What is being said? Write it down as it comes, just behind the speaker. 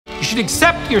You should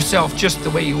accept yourself just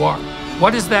the way you are.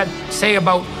 What does that say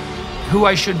about who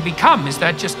I should become? Is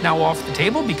that just now off the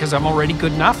table because I'm already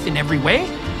good enough in every way?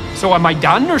 So am I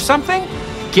done or something?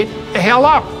 Get the hell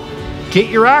up. Get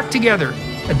your act together.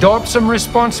 Adopt some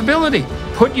responsibility.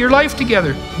 Put your life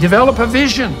together. Develop a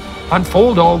vision.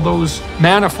 Unfold all those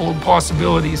manifold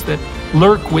possibilities that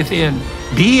lurk within.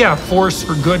 Be a force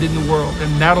for good in the world,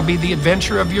 and that'll be the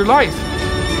adventure of your life.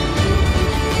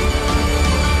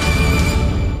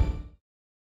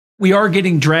 We are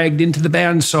getting dragged into the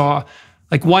bandsaw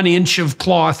like 1 inch of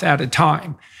cloth at a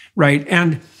time, right?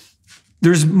 And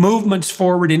there's movements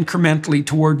forward incrementally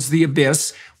towards the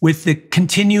abyss with the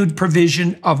continued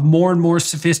provision of more and more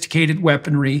sophisticated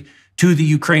weaponry to the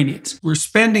Ukrainians. We're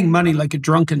spending money like a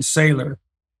drunken sailor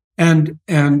and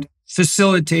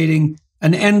facilitating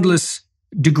an endless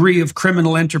degree of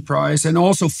criminal enterprise and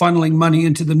also funneling money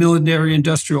into the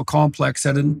military-industrial complex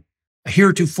at a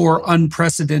heretofore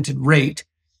unprecedented rate.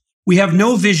 We have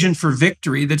no vision for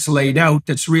victory that's laid out,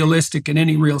 that's realistic in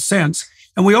any real sense.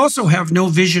 And we also have no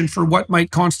vision for what might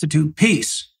constitute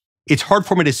peace. It's hard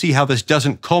for me to see how this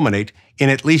doesn't culminate in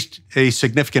at least a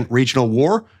significant regional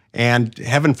war and,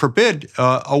 heaven forbid,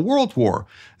 a world war.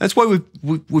 That's why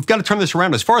we've got to turn this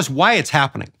around. As far as why it's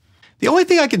happening, the only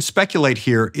thing I can speculate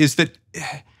here is that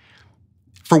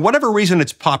for whatever reason,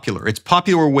 it's popular. It's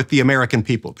popular with the American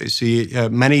people. They see,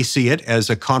 many see it as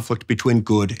a conflict between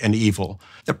good and evil.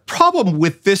 The problem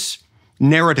with this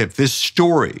narrative, this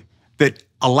story that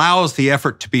allows the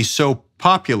effort to be so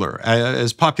popular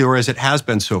as it has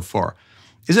been so far,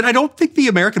 is that I don't think the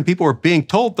American people are being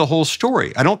told the whole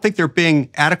story. I don't think they're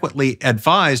being adequately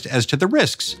advised as to the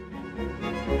risks.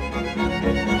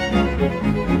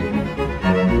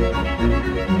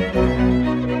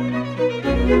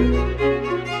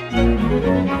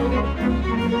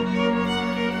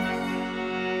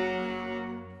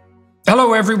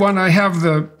 Hello, everyone. I have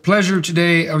the pleasure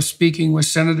today of speaking with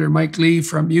Senator Mike Lee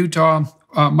from Utah.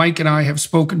 Mike and I have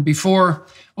spoken before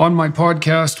on my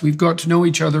podcast. We've got to know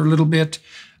each other a little bit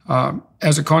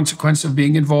as a consequence of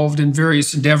being involved in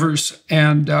various endeavors.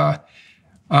 And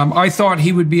I thought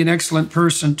he would be an excellent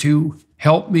person to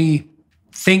help me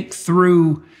think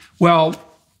through, well,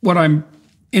 what I'm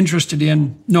interested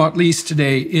in, not least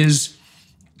today, is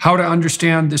how to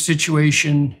understand the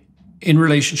situation in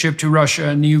relationship to Russia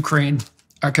and Ukraine,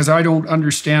 because I don't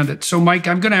understand it. So, Mike,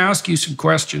 I'm going to ask you some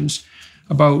questions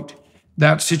about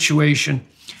that situation.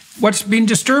 What's been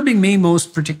disturbing me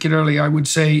most particularly, I would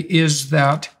say, is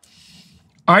that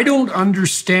I don't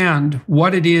understand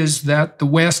what it is that the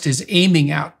West is aiming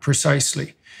at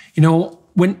precisely. You know,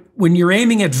 when you're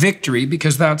aiming at victory,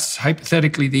 because that's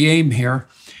hypothetically the aim here,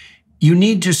 you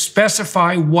need to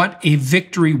specify what a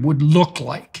victory would look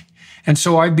like. And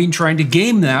so I've been trying to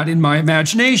game that in my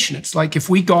imagination. It's like if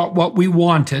we got what we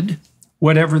wanted,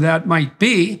 whatever that might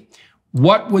be,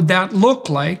 what would that look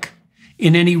like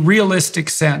in any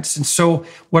realistic sense? And so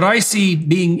what I see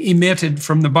being emitted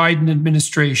from the Biden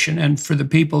administration and for the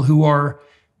people who are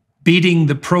beating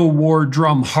the pro-war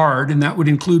drum hard, and that would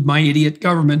include my idiot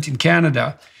government in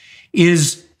Canada,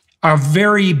 is a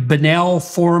very banal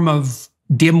form of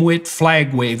dimwit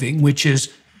flag waving, which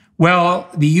is, well,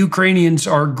 the Ukrainians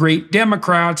are great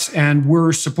Democrats and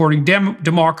we're supporting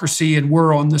democracy and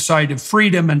we're on the side of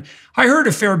freedom. And I heard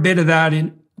a fair bit of that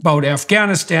about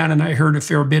Afghanistan, and I heard a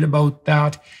fair bit about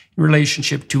that in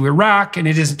relationship to Iraq. And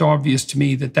it isn't obvious to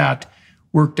me that that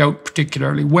worked out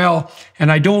particularly well.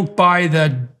 And I don't buy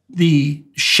the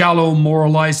shallow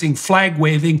moralizing flag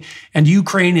waving. And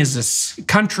Ukraine is a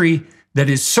country that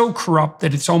is so corrupt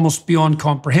that it's almost beyond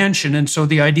comprehension. And so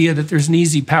the idea that there's an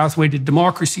easy pathway to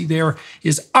democracy there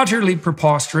is utterly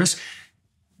preposterous,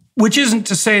 which isn't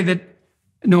to say that,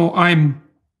 no, I'm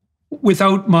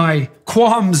without my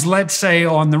qualms, let's say,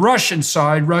 on the Russian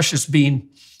side. Russia's been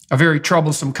a very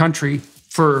troublesome country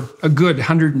for a good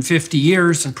 150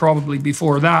 years and probably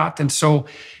before that. And so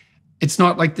it's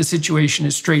not like the situation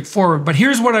is straightforward. But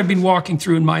here's what I've been walking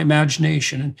through in my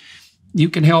imagination, and you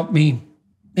can help me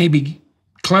maybe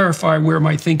clarify where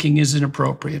my thinking is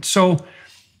inappropriate. So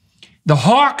the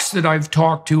hawks that I've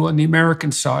talked to on the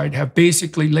American side have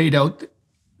basically laid out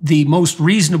the most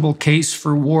reasonable case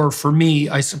for war for me,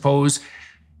 I suppose,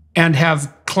 and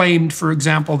have claimed, for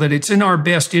example, that it's in our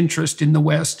best interest in the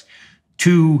West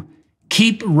to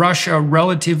keep Russia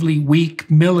relatively weak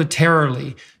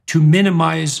militarily, to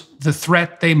minimize the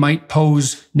threat they might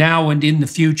pose now and in the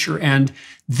future. And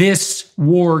this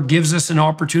war gives us an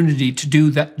opportunity to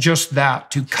do that, just that,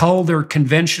 to cull their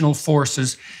conventional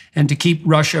forces and to keep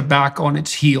Russia back on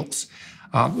its heels,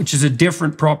 which is a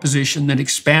different proposition than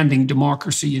expanding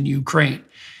democracy in Ukraine.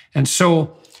 And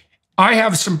so I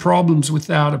have some problems with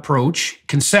that approach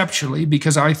conceptually,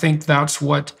 because I think that's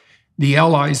what the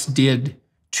Allies did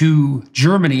to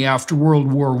Germany after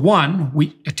World War I.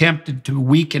 We attempted to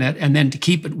weaken it and then to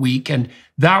keep it weak. And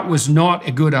that was not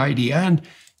a good idea. And,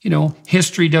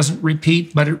 history doesn't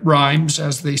repeat, but it rhymes,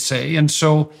 as they say. And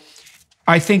so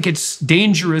I think it's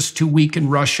dangerous to weaken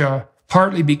Russia,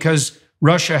 partly because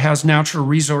Russia has natural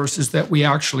resources that we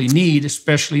actually need,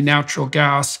 especially natural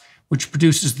gas, which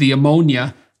produces the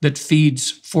ammonia that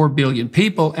feeds 4 billion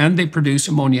people. And they produce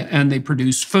ammonia and they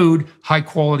produce food, high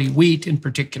quality wheat in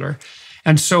particular.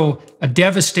 And so a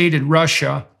devastated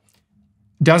Russia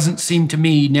doesn't seem to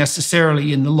me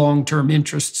necessarily in the long-term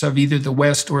interests of either the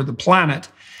West or the planet.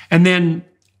 And then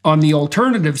on the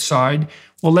alternative side,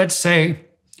 well, let's say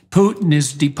Putin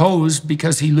is deposed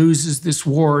because he loses this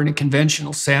war in a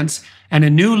conventional sense, and a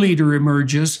new leader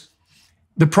emerges.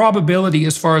 The probability,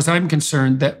 as far as I'm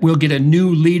concerned, that we'll get a new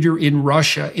leader in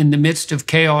Russia in the midst of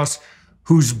chaos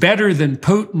who's better than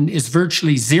Putin is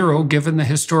virtually zero, given the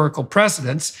historical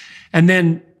precedents. And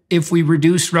then if we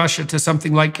reduce Russia to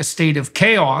something like a state of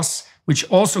chaos, which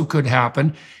also could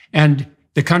happen, and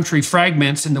the country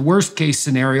fragments in the worst case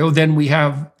scenario, then we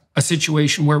have a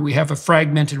situation where we have a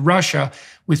fragmented Russia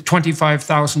with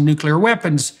 25,000 nuclear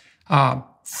weapons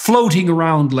floating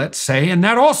around, let's say. And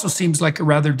that also seems like a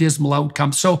rather dismal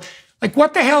outcome. So,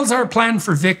 what the hell's our plan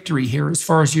for victory here, as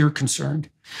far as you're concerned?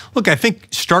 Look, I think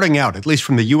starting out, at least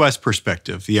from the U.S.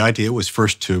 perspective, the idea was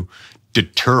first to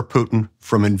deter Putin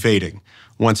from invading.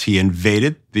 Once he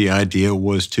invaded, the idea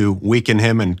was to weaken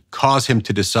him and cause him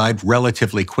to decide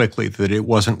relatively quickly that it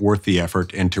wasn't worth the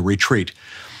effort and to retreat.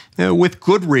 With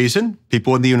good reason,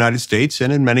 people in the United States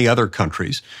and in many other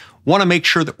countries want to make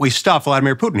sure that we stop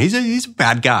Vladimir Putin. He's a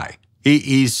bad guy.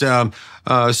 He's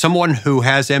someone who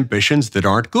has ambitions that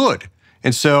aren't good.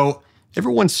 And so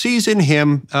everyone sees in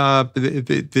him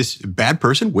this bad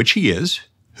person, which he is,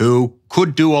 who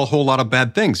could do a whole lot of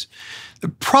bad things. The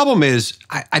problem is,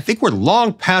 I think we're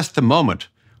long past the moment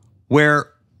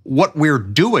where what we're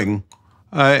doing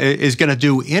is going to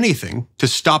do anything to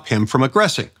stop him from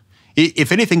aggressing.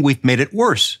 If anything, we've made it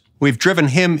worse. We've driven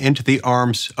him into the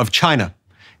arms of China.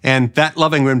 And that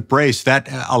loving embrace, that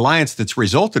alliance that's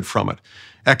resulted from it,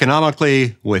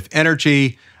 economically, with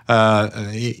energy,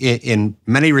 in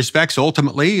many respects,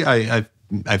 ultimately, I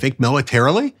think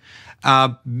militarily,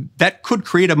 that could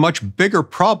create a much bigger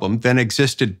problem than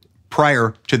existed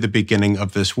prior to the beginning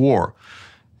of this war.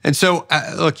 And so,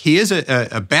 look, he is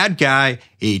a bad guy.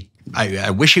 I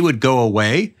wish he would go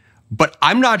away, but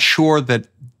I'm not sure that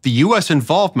the U.S.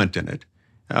 involvement in it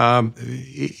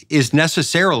is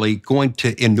necessarily going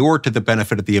to inure to the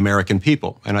benefit of the American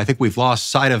people. And I think we've lost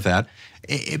sight of that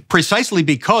precisely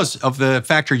because of the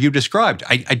factor you described.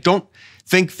 I don't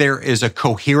think there is a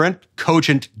coherent,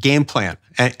 cogent game plan,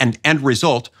 an end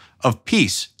result of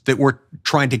peace that we're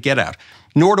trying to get at.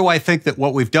 Nor do I think that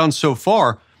what we've done so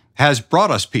far has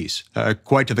brought us peace.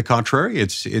 Quite to the contrary,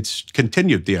 it's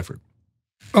continued the effort.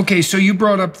 Okay, so you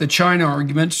brought up the China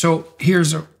argument. So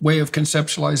here's a way of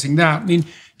conceptualizing that. I mean,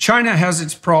 China has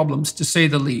its problems, to say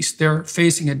the least. They're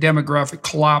facing a demographic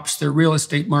collapse. Their real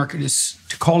estate market is,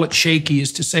 to call it shaky,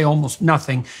 is to say almost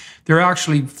nothing. They're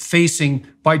actually facing,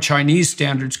 by Chinese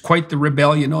standards, quite the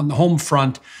rebellion on the home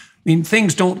front. I mean,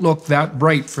 things don't look that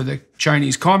bright for the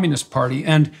Chinese Communist Party.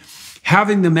 And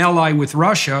having them ally with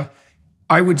Russia,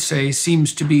 I would say,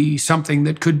 seems to be something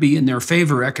that could be in their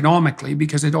favor economically,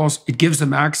 because it gives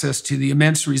them access to the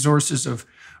immense resources of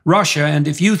Russia. And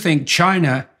if you think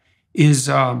China is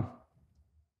a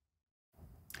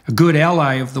good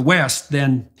ally of the West,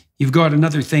 then you've got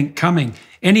another thing coming.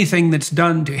 Anything that's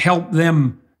done to help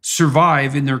them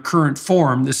survive in their current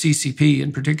form, the CCP,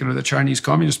 in particular the Chinese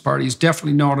Communist Party, is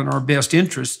definitely not in our best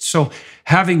interest. So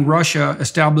having Russia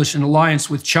establish an alliance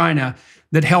with China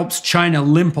that helps China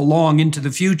limp along into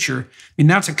the future, I mean,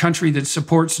 that's a country that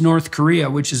supports North Korea,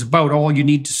 which is about all you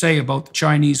need to say about the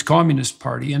Chinese Communist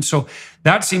Party. And so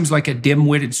that seems like a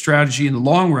dim-witted strategy in the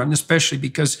long run, especially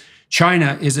because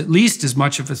China is at least as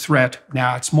much of a threat.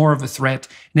 Now, it's more of a threat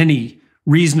in any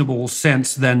reasonable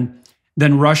sense than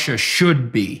Russia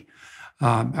should be.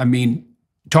 I mean,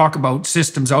 talk about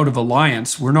systems out of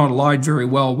alliance. We're not allied very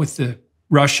well with the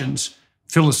Russians,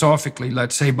 philosophically,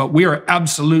 let's say, but we are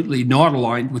absolutely not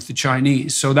aligned with the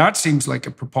Chinese. So that seems like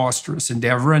a preposterous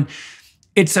endeavor. And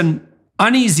it's an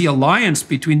uneasy alliance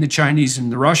between the Chinese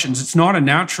and the Russians. It's not a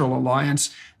natural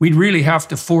alliance. We'd really have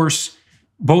to force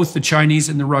both the Chinese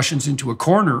and the Russians into a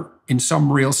corner in some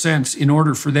real sense in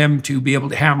order for them to be able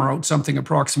to hammer out something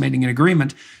approximating an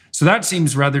agreement. So that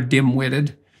seems rather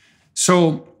dim-witted.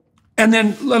 So And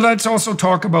then let's also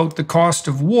talk about the cost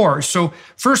of war. So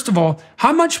first of all,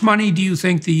 how much money do you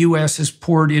think the U.S. has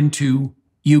poured into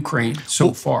Ukraine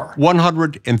so far?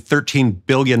 $113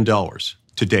 billion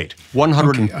to date.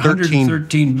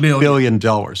 $113 billion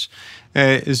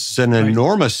is an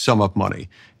enormous sum of money.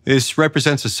 This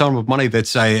represents a sum of money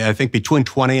that's, I think, between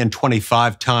 20 and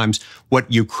 25 times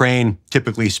what Ukraine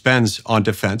typically spends on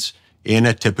defense in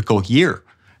a typical year.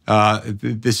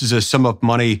 This is a sum of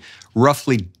money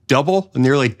roughly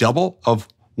nearly double of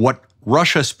what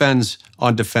Russia spends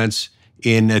on defense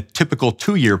in a typical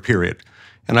 2-year period.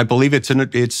 And I believe it's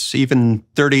even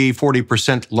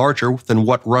 30-40% larger than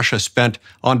what Russia spent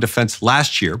on defense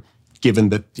last year, given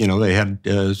that they had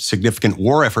a significant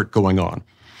war effort going on.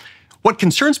 What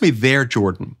concerns me there,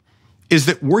 Jordan, is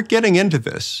that we're getting into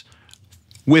this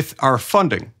with our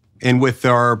funding and with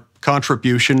our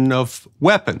contribution of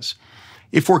weapons.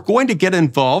 If we're going to get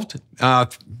involved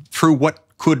through what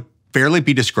could fairly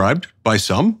be described by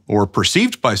some or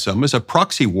perceived by some as a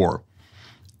proxy war,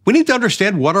 we need to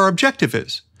understand what our objective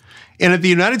is. And in the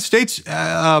United States,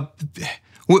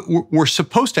 we're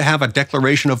supposed to have a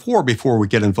declaration of war before we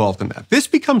get involved in that. This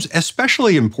becomes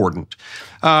especially important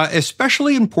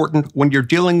when you're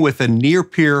dealing with a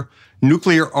near-peer,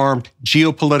 nuclear-armed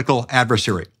geopolitical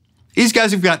adversary. These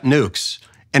guys have got nukes.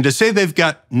 And to say they've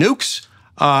got nukes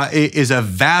is a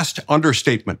vast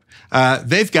understatement.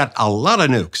 They've got a lot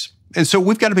of nukes. And so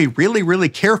we've got to be really, really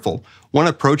careful when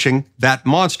approaching that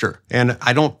monster. And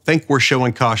I don't think we're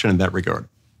showing caution in that regard.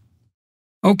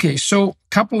 Okay, so a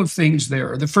couple of things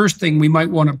there. The first thing, we might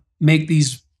want to make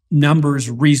these numbers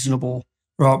reasonable,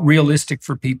 realistic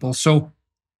for people. So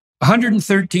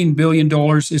 $113 billion is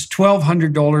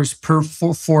 $1,200 per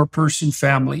four-person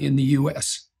family in the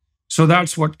U.S. So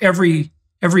that's what every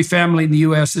family in the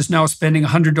U.S. is now spending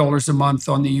 $100 a month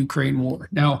on the Ukraine war.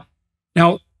 Now,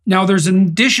 there's an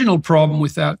additional problem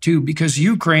with that too, because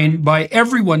Ukraine, by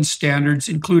everyone's standards,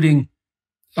 including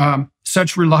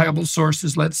such reliable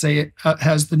sources, let's say it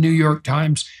has the New York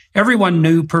Times, everyone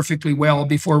knew perfectly well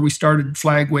before we started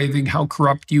flag waving how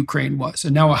corrupt Ukraine was.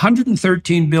 And now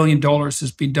 $113 billion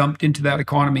has been dumped into that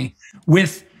economy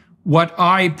with what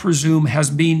I presume has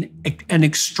been an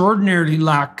extraordinary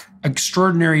lack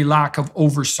of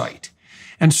oversight.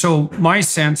 And so my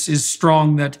sense is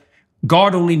strong that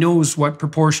God only knows what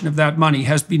proportion of that money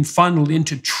has been funneled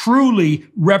into truly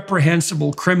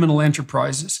reprehensible criminal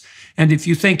enterprises. And if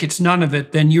you think it's none of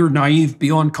it, then you're naive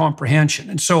beyond comprehension.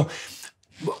 And so,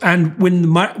 and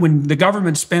when the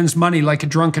government spends money like a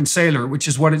drunken sailor, which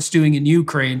is what it's doing in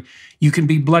Ukraine, you can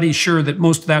be bloody sure that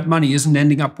most of that money isn't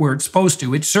ending up where it's supposed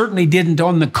to. It certainly didn't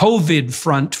on the COVID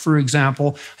front, for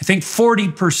example. I think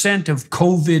 40% of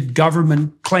COVID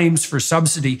government claims for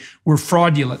subsidy were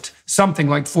fraudulent, something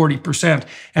like 40%.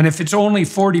 And if it's only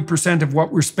 40% of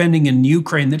what we're spending in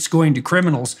Ukraine that's going to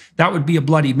criminals, that would be a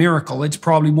bloody miracle. It's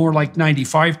probably more like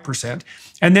 95%.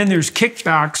 And then there's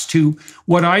kickbacks to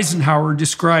what Eisenhower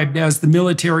described as the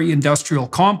military-industrial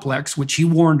complex, which he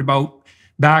warned about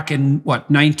back in,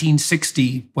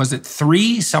 1960, was it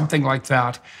 3? Something like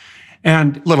that.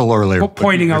 And a little earlier,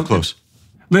 pointing out close.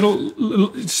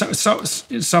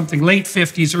 Something late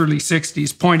 50s, early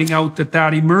 60s, pointing out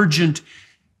that emergent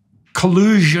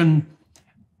collusion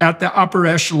at the upper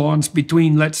echelons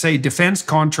between, let's say, defense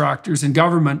contractors and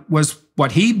government was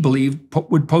what he believed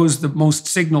would pose the most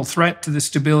signal threat to the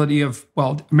stability of,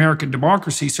 American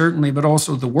democracy, certainly, but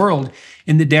also the world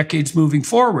in the decades moving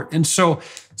forward. And so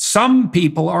some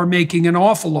people are making an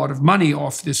awful lot of money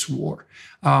off this war.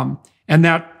 And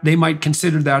that they might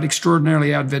consider that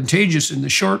extraordinarily advantageous in the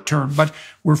short term. But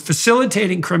we're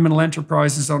facilitating criminal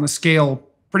enterprises on a scale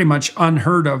pretty much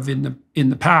unheard of in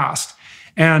the past.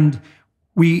 And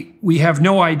we have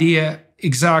no idea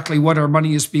exactly what our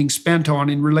money is being spent on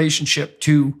in relationship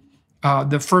to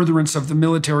the furtherance of the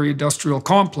military-industrial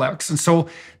complex. And so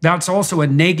that's also a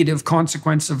negative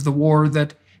consequence of the war,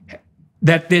 that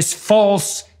this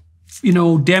false,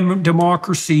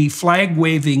 democracy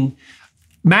flag-waving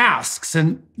masks.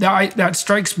 And that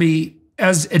strikes me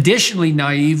as additionally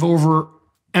naive over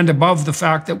and above the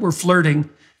fact that we're flirting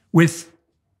with,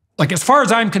 as far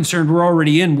as I'm concerned, we're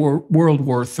already in World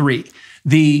War III.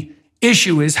 The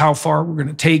issue is how far we're going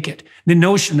to take it. The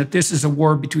notion that this is a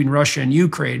war between Russia and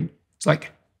Ukraine, it's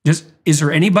like, is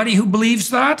there anybody who believes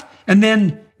that? And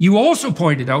then you also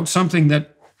pointed out something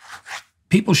that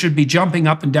people should be jumping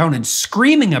up and down and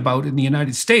screaming about in the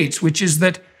United States, which is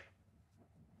that,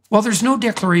 there's no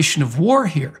declaration of war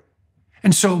here.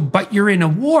 And so, but you're in a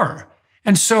war.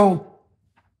 And so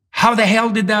how the hell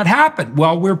did that happen?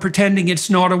 Well, we're pretending it's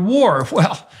not a war.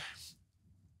 Well,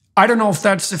 I don't know if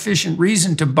that's sufficient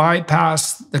reason to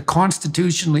bypass the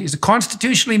constitutionally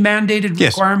mandated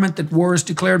requirement that war is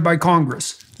declared by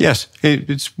Congress. Yes,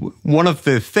 it's one of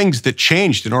the things that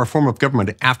changed in our form of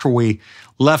government after we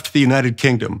left the United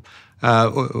Kingdom.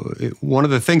 One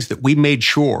of the things that we made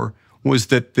sure was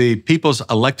that the people's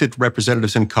elected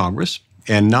representatives in Congress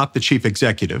and not the chief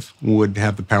executive would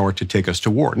have the power to take us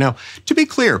to war. Now, to be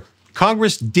clear,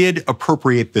 Congress did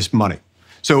appropriate this money.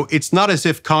 So it's not as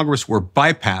if Congress were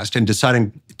bypassed in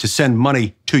deciding to send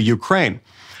money to Ukraine.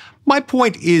 My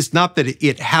point is not that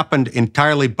it happened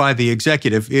entirely by the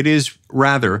executive. It is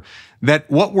rather that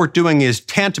what we're doing is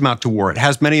tantamount to war. It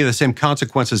has many of the same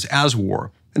consequences as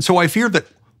war. And so I fear that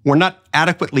we're not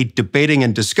adequately debating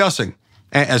and discussing,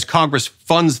 as Congress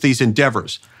funds these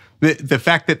endeavors, the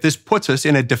fact that this puts us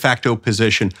in a de facto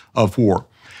position of war.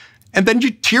 And then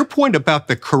to your point about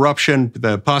the corruption,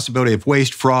 the possibility of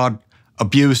waste, fraud,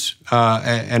 abuse,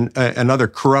 and other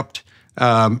corrupt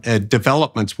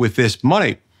developments with this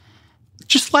money.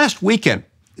 Just last weekend,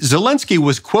 Zelensky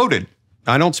was quoted.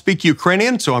 I don't speak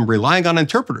Ukrainian, so I'm relying on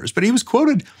interpreters, but he was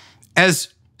quoted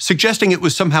as suggesting it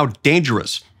was somehow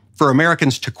dangerous for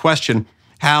Americans to question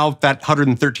how that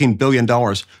 $113 billion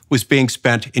was being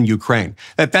spent in Ukraine.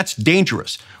 That's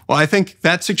dangerous. Well, I think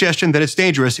that suggestion that it's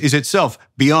dangerous is itself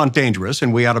beyond dangerous,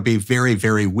 and we ought to be very,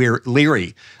 very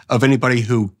leery of anybody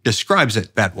who describes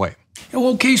it that way.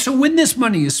 Okay, so when this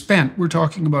money is spent, we're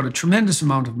talking about a tremendous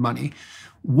amount of money.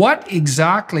 What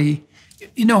exactly,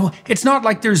 it's not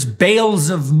like there's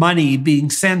bales of money being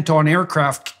sent on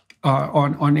aircraft,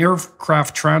 on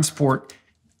aircraft transport,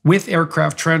 with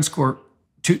aircraft transport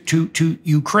to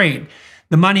Ukraine.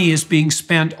 The money is being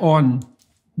spent on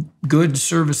goods,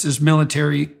 services,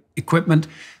 military equipment.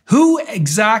 Who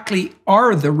exactly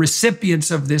are the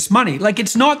recipients of this money? Like,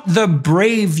 it's not the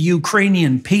brave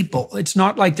Ukrainian people. It's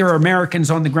not like there are Americans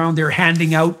on the ground there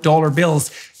handing out dollar bills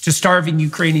to starving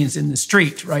Ukrainians in the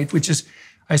street, right? Which is,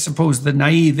 I suppose, the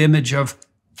naive image of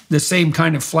the same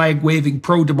kind of flag-waving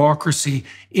pro-democracy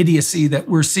idiocy that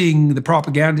we're seeing the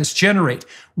propagandists generate.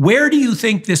 Where do you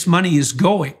think this money is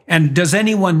going? And does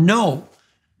anyone know?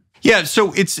 Yeah,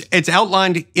 so it's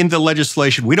outlined in the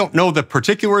legislation. We don't know the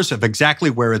particulars of exactly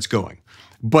where it's going,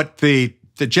 but the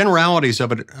generalities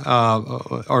of it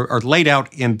are laid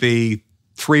out in the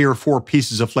 3 or 4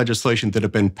 pieces of legislation that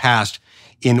have been passed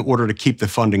in order to keep the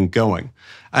funding going.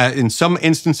 In some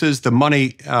instances, the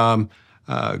money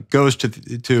goes to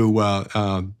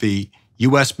the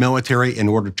U.S. military in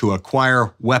order to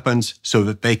acquire weapons so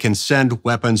that they can send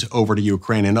weapons over to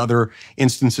Ukraine. In other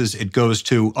instances, it goes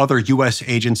to other U.S.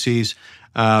 agencies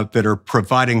that are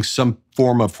providing some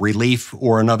form of relief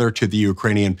or another to the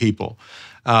Ukrainian people.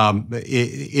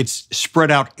 It's spread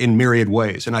out in myriad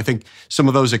ways. And I think some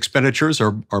of those expenditures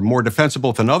are more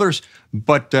defensible than others.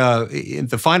 But in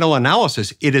the final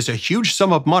analysis, it is a huge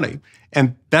sum of money.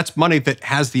 And that's money that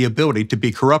has the ability to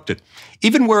be corrupted.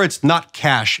 Even where it's not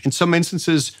cash, in some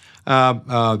instances,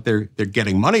 they're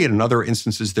getting money. And in other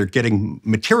instances, they're getting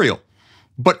material.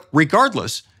 But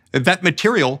regardless, that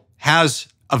material has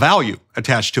a value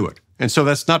attached to it. And so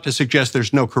that's not to suggest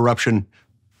there's no corruption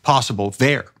possible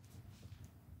there.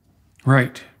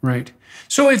 Right, right.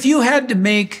 So if you had to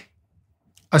make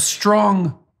a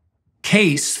strong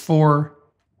case for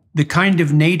the kind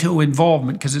of NATO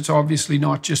involvement, because it's obviously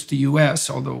not just the US,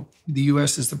 although the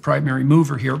US is the primary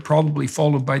mover here, probably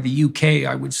followed by the UK,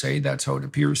 I would say. That's how it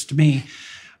appears to me.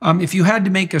 If you had to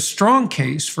make a strong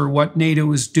case for what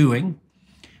NATO is doing,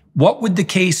 what would the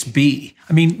case be?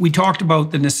 I mean, we talked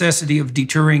about the necessity of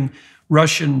deterring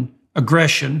Russian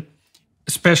aggression,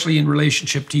 especially in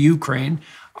relationship to Ukraine.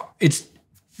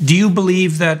 Do you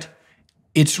believe that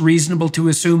it's reasonable to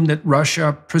assume that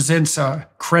Russia presents a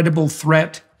credible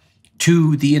threat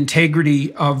to the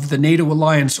integrity of the NATO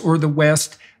alliance or the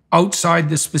West outside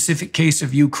the specific case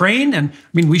of Ukraine? And I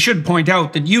mean, we should point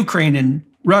out that Ukraine and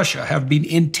Russia have been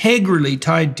integrally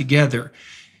tied together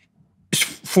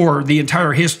for the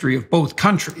entire history of both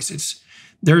countries.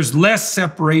 There's less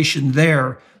separation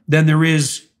there than there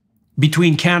is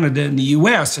between Canada and the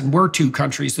US, and we're two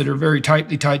countries that are very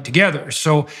tightly tied together.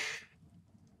 So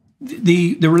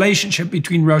the relationship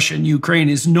between Russia and Ukraine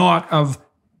is not of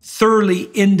thoroughly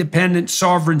independent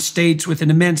sovereign states with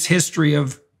an immense history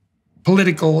of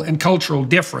political and cultural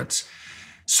difference.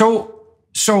 So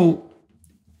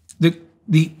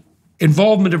the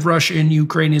involvement of Russia in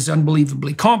Ukraine is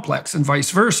unbelievably complex and vice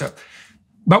versa.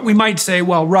 But we might say,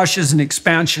 well, Russia's an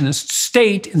expansionist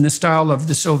state in the style of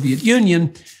the Soviet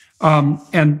Union,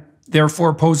 and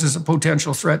therefore poses a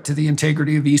potential threat to the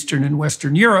integrity of Eastern and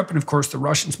Western Europe. And of course, the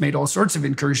Russians made all sorts of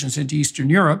incursions into Eastern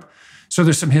Europe. So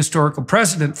there's some historical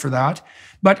precedent for that.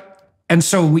 But And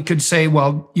so we could say,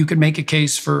 well, you could make a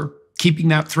case for keeping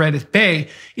that threat at bay.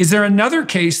 Is there another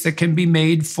case that can be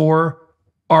made for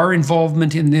our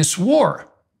involvement in this war?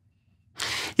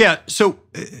 Yeah. So,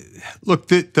 look,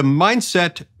 the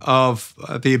mindset of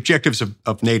the objectives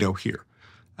of NATO here,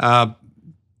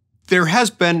 there has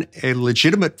been a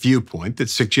legitimate viewpoint that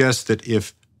suggests that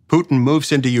if Putin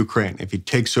moves into Ukraine, if he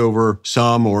takes over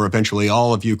some or eventually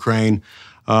all of Ukraine,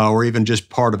 or even just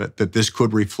part of it, that this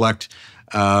could reflect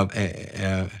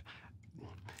the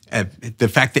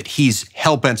fact that he's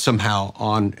hell-bent somehow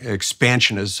on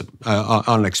expansionism,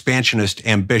 on expansionist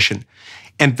ambition,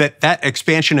 and that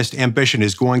expansionist ambition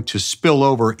is going to spill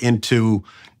over into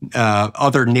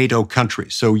other NATO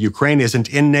countries. So Ukraine isn't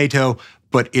in NATO,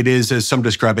 but it is, as some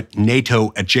describe it,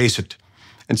 NATO adjacent.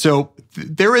 And so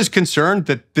there is concern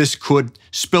that this could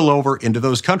spill over into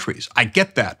those countries. I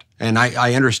get that. And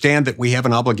I understand that we have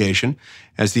an obligation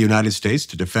as the United States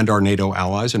to defend our NATO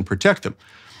allies and protect them.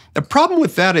 The problem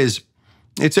with that is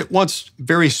it's at once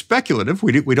very speculative.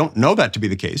 We don't know that to be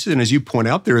the case. And as you point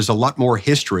out, there is a lot more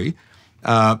history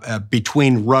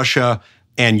between Russia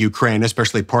and Ukraine,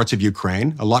 especially parts of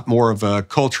Ukraine, a lot more of a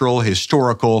cultural,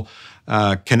 historical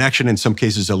connection, in some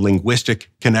cases a linguistic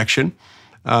connection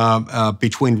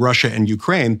between Russia and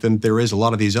Ukraine than there is a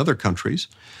lot of these other countries.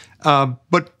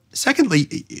 But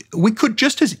secondly, we could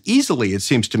just as easily, it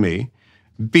seems to me,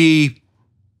 be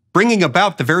bringing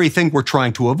about the very thing we're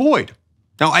trying to avoid.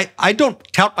 Now, I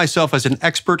don't count myself as an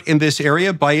expert in this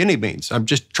area by any means. I'm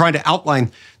just trying to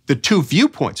outline the two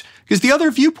viewpoints, because the other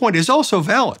viewpoint is also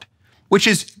valid, which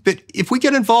is that if we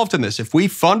get involved in this, if we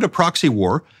fund a proxy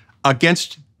war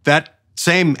against that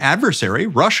same adversary,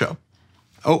 Russia,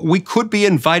 we could be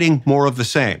inviting more of the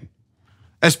same,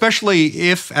 especially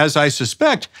if, as I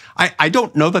suspect, I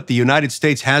don't know that the United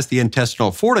States has the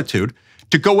intestinal fortitude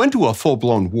to go into a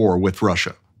full-blown war with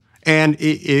Russia. And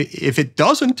if it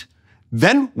doesn't,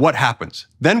 then what happens?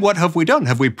 Then what have we done?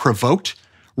 Have we provoked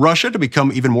Russia to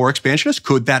become even more expansionist?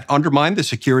 Could that undermine the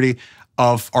security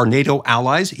of our NATO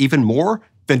allies even more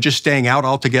than just staying out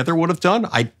altogether would have done?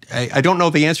 I don't know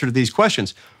the answer to these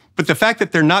questions. But the fact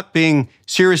that they're not being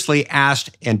seriously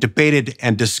asked and debated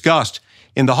and discussed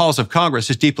in the halls of Congress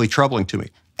is deeply troubling to me,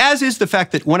 as is the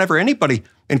fact that whenever anybody,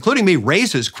 including me,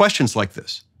 raises questions like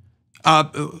this,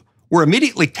 we're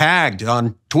immediately tagged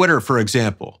on Twitter, for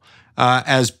example,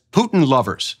 as Putin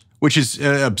lovers, which is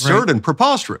absurd and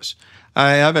preposterous.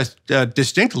 I have a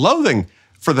distinct loathing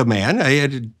for the man.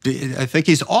 I think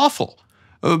he's awful.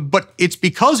 But it's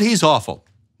because he's awful,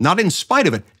 not in spite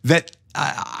of it, that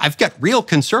I've got real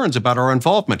concerns about our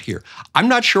involvement here. I'm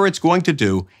not sure it's going to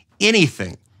do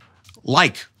anything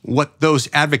like what those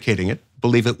advocating it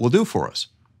believe it will do for us,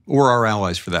 or our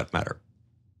allies for that matter.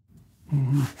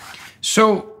 Mm-hmm.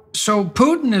 So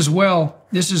Putin as well,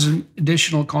 this is an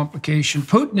additional complication.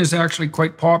 Putin is actually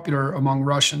quite popular among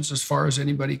Russians as far as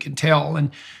anybody can tell.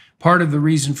 And part of the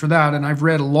reason for that, and I've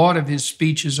read a lot of his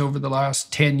speeches over the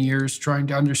last 10 years trying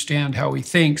to understand how he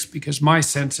thinks, because my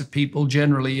sense of people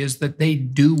generally is that they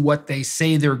do what they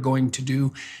say they're going to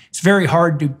do. It's very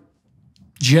hard to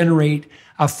generate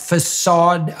a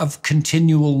facade of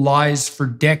continual lies for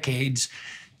decades,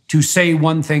 to say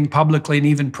one thing publicly and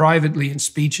even privately in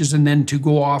speeches, and then to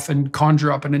go off and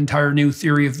conjure up an entire new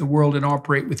theory of the world and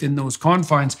operate within those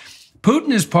confines.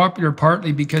 Putin is popular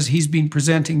partly because he's been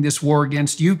presenting this war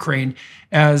against Ukraine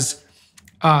as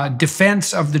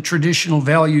defense of the traditional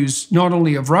values, not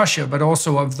only of Russia, but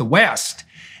also of the West.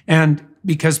 And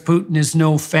because Putin is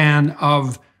no fan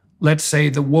of, let's say,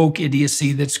 the woke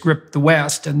idiocy that's gripped the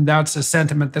West, and that's a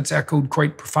sentiment that's echoed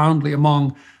quite profoundly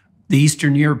among the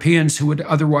Eastern Europeans who would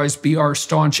otherwise be our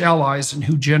staunch allies and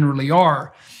who generally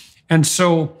are. And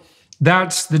so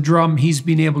that's the drum he's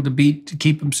been able to beat to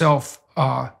keep himself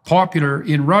popular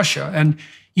in Russia. And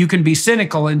you can be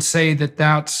cynical and say that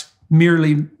that's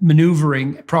merely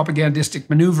maneuvering, propagandistic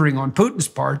maneuvering on Putin's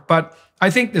part. But I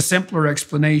think the simpler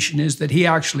explanation is that he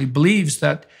actually believes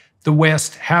that the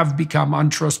West have become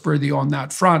untrustworthy on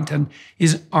that front and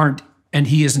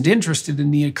he isn't interested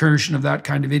in the incursion of that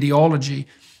kind of ideology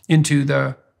into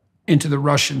the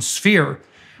Russian sphere.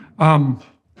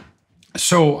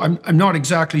 So I'm not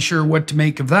exactly sure what to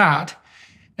make of that.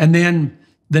 And then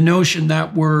the notion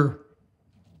that we're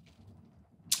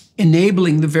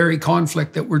enabling the very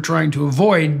conflict that we're trying to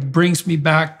avoid brings me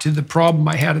back to the problem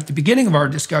I had at the beginning of our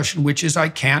discussion, which is I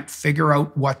can't figure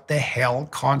out what the hell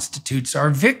constitutes our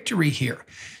victory here.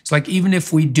 It's like, even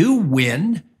if we do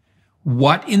win,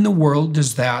 what in the world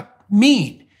does that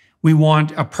mean? We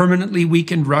want a permanently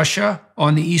weakened Russia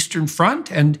on the Eastern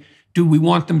Front, and Do we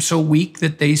want them so weak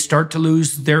that they start to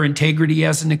lose their integrity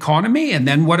as an economy? And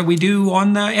then what do we do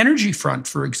on the energy front,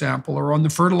 for example, or on the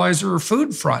fertilizer or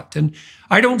food front? And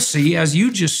I don't see, as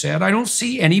you just said, I don't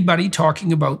see anybody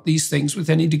talking about these things with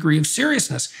any degree of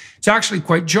seriousness. It's actually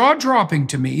quite jaw-dropping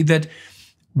to me that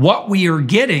what we are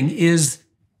getting is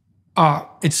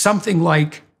it's something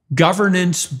like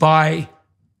governance by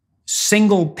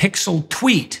single pixel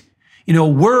tweet. You know,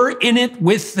 we're in it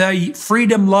with the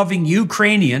freedom-loving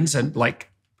Ukrainians, and like,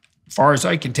 as far as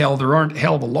I can tell, there aren't a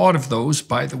hell of a lot of those,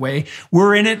 by the way.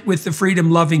 We're in it with the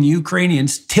freedom-loving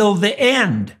Ukrainians till the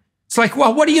end. It's like,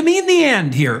 well, what do you mean the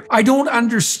end here? I don't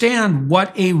understand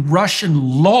what a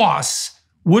Russian loss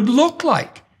would look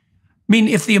like. I mean,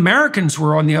 if the Americans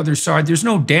were on the other side, there's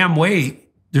no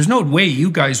way you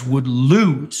guys would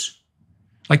lose.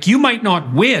 Like, you might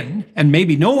not win, and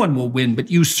maybe no one will win,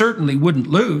 but you certainly wouldn't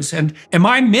lose. And am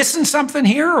I missing something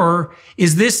here, or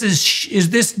is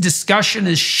this discussion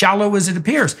as shallow as it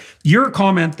appears? Your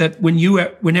comment that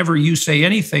whenever you say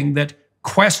anything that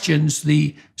questions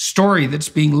the story that's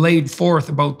being laid forth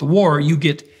about the war, you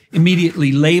get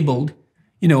immediately labeled,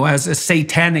 you know, as a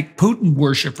satanic Putin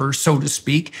worshiper, so to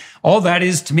speak. All that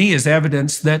is to me is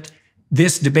evidence that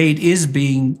this debate is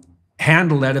being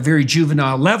handled at a very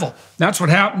juvenile level. That's what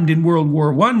happened in World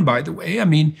War I, by the way. I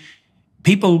mean,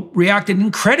 people reacted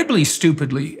incredibly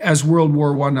stupidly as World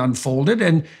War I unfolded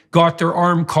and got their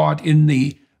arm caught in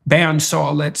the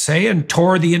bandsaw, let's say, and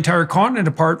tore the entire continent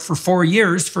apart for 4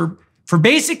 years for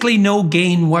basically no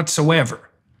gain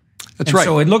whatsoever. That's right.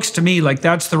 So it looks to me like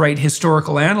that's the right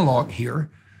historical analog here.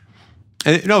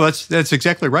 No, that's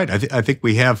exactly right. I think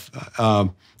we have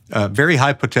very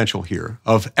high potential here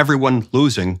of everyone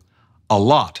losing a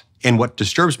lot. And what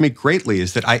disturbs me greatly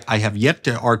is that I have yet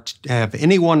to have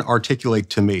anyone articulate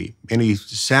to me any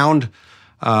sound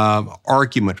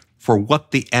argument for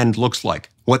what the end looks like,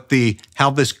 how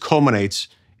this culminates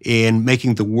in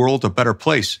making the world a better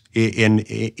place,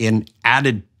 in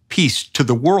added peace to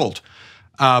the world.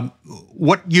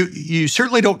 What you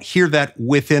certainly don't hear that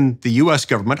within the U.S.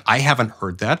 government. I haven't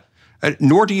heard that,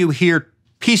 nor do you hear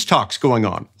peace talks going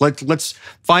on. Let's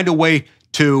find a way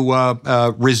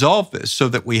to resolve this so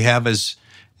that we have as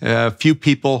few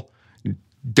people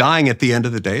dying at the end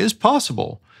of the day as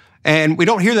possible. And we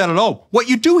don't hear that at all. What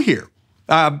you do hear,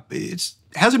 it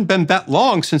hasn't been that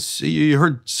long since you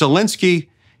heard Zelensky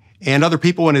and other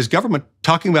people in his government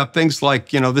talking about things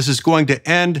like, you know, this is going to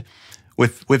end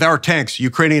with our tanks,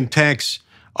 Ukrainian tanks,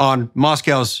 on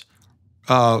Moscow's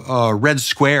Red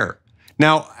Square.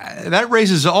 Now, that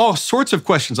raises all sorts of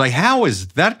questions, like how is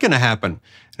that going to happen?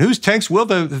 Whose tanks will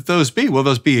those be? Will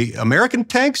those be American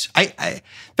tanks?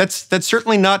 That's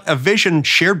certainly not a vision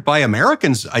shared by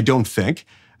Americans, I don't think.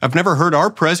 I've never heard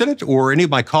our president or any of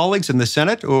my colleagues in the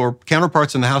Senate or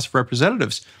counterparts in the House of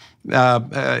Representatives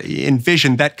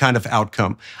envision that kind of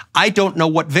outcome. I don't know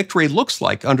what victory looks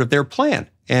like under their plan.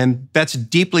 And that's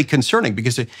deeply concerning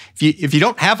because if you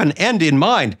don't have an end in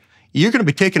mind, you're going to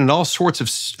be taken in all sorts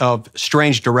of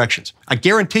strange directions. I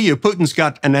guarantee you Putin's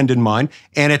got an end in mind,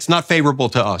 and it's not favorable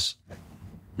to us.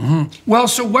 Mm-hmm. Well,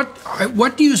 so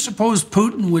what do you suppose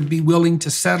Putin would be willing to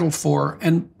settle for,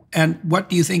 and what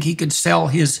do you think he could sell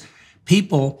his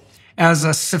people as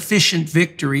a sufficient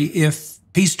victory if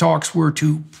peace talks were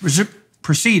to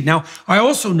proceed? Now, I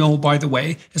also know, by the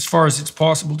way, as far as it's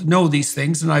possible to know these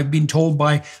things, and I've been told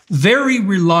by very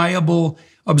reliable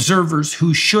observers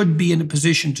who should be in a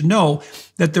position to know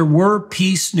that there were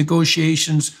peace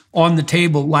negotiations on the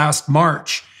table last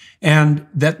March, and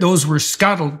that those were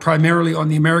scuttled primarily on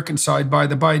the American side by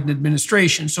the Biden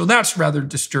administration. So that's rather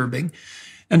disturbing.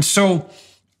 And so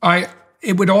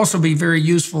it would also be very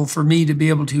useful for me to be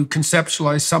able to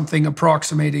conceptualize something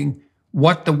approximating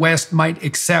what the West might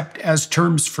accept as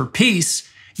terms for peace,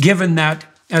 given that,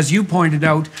 as you pointed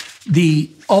out, the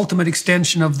ultimate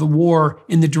extension of the war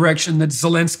in the direction that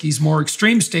Zelensky's more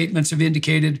extreme statements have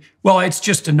indicated, well, it's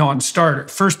just a non-starter.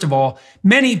 First of all,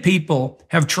 many people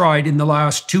have tried in the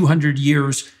last 200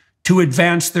 years to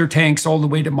advance their tanks all the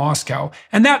way to Moscow,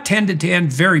 and that tended to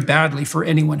end very badly for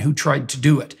anyone who tried to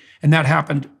do it. And that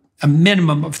happened a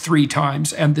minimum of 3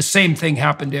 times, and the same thing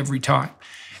happened every time.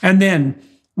 And then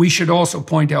we should also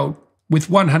point out with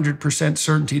 100%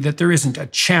 certainty that there isn't a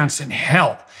chance in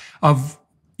hell of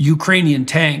Ukrainian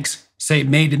tanks, say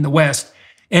made in the West,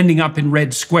 ending up in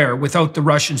Red Square without the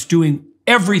Russians doing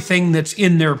everything that's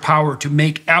in their power to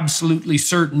make absolutely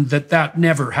certain that that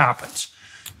never happens.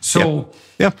 So,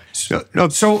 Go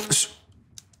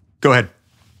ahead.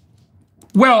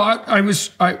 Well,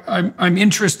 I'm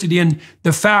interested in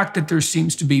the fact that there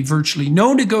seems to be virtually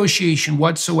no negotiation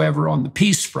whatsoever on the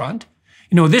peace front.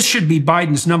 This should be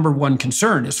Biden's number one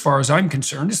concern as far as I'm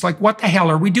concerned. It's like, what the hell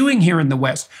are we doing here in the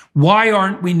West? Why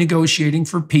aren't we negotiating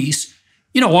for peace,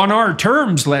 on our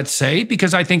terms, let's say,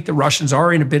 because I think the Russians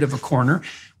are in a bit of a corner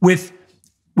with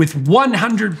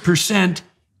 100%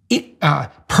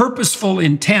 purposeful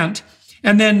intent.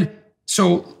 And then,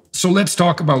 so let's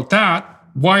talk about that.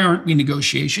 Why aren't we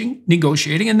negotiating?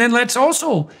 And then let's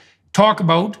also talk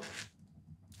about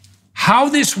how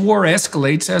this war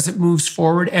escalates as it moves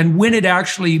forward and when it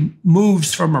actually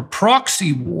moves from a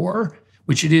proxy war,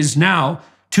 which it is now,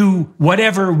 to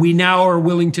whatever we now are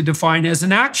willing to define as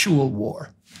an actual war.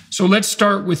 So let's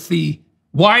start with do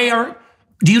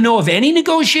you know of any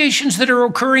negotiations that are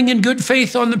occurring in good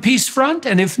faith on the peace front?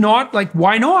 And if not,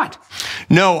 why not?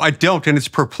 No, I don't. And it's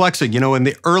perplexing. In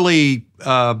the early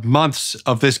months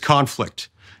of this conflict,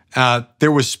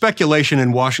 there was speculation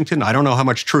in Washington. I don't know how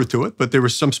much truth to it, but there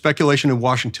was some speculation in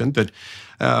Washington that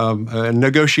a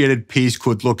negotiated peace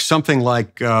could look something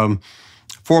like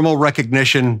formal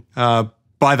recognition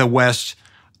by the West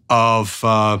of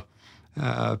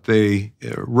the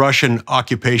Russian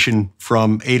occupation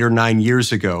from 8 or 9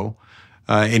 years ago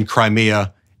in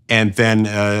Crimea, and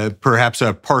then perhaps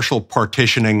a partial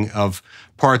partitioning of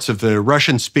parts of the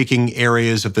Russian-speaking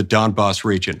areas of the Donbass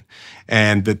region,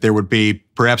 and that there would be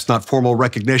perhaps not formal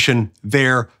recognition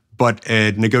there, but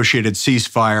a negotiated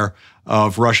ceasefire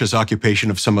of Russia's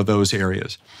occupation of some of those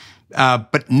areas.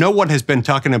 But no one has been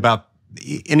talking about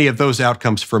any of those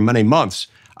outcomes for many months.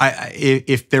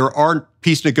 If there aren't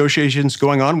peace negotiations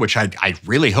going on, which I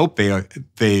really hope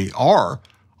they are,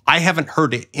 I haven't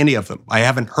heard any of them. I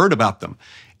haven't heard about them.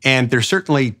 And they're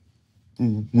certainly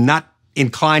not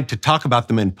inclined to talk about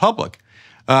them in public.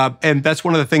 And that's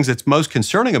one of the things that's most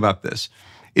concerning about this,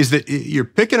 is that you're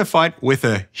picking a fight with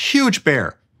a huge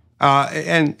bear.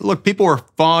 And look, people are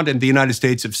fond in the United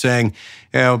States of saying,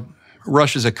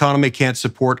 Russia's economy can't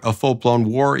support a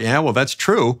full-blown war. Yeah, well, that's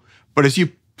true. But as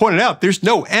you pointed out, there's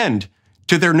no end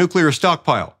to their nuclear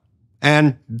stockpile.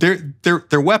 And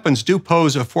their weapons do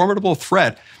pose a formidable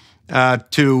threat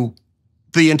to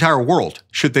the entire world,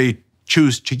 should they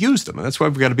choose to use them. And that's why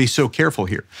we've got to be so careful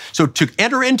here. So to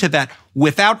enter into that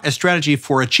without a strategy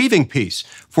for achieving peace,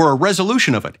 for a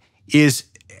resolution of it, is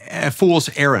a fool's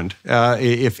errand,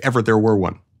 if ever there were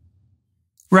one.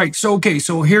 Right. So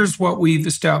here's what we've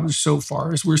established so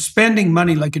far, is we're spending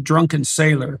money like a drunken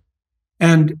sailor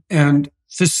and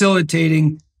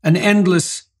facilitating an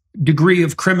endless degree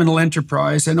of criminal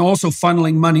enterprise, and also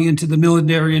funneling money into the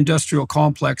military-industrial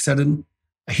complex at a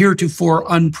heretofore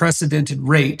unprecedented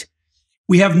rate.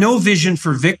 We have no vision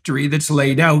for victory that's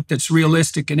laid out, that's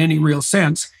realistic in any real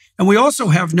sense. And we also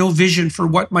have no vision for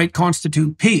what might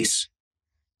constitute peace.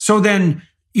 So then,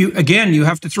 you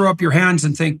have to throw up your hands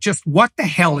and think, just what the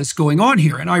hell is going on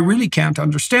here? And I really can't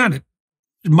understand it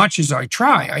as much as I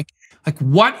try.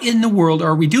 What in the world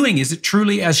are we doing? Is it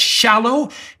truly as shallow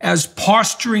as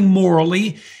posturing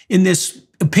morally in this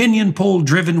opinion poll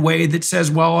driven way that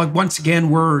says, well, once again,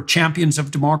 we're champions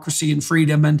of democracy and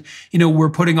freedom, and,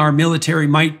 we're putting our military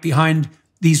might behind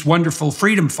these wonderful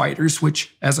freedom fighters,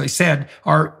 which, as I said,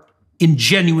 are in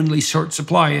genuinely short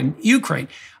supply in Ukraine?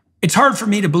 It's hard for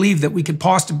me to believe that we could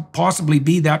possibly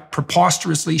be that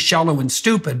preposterously shallow and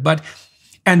stupid,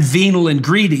 and venal and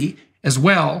greedy as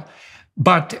well.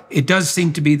 But it does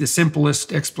seem to be the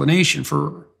simplest explanation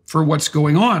for what's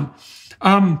going on.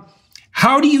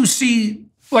 How do you see,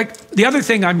 the other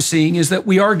thing I'm seeing is that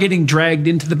we are getting dragged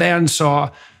into the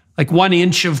bandsaw, 1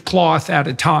 inch of cloth at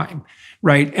a time,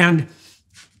 right? And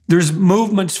there's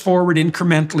movements forward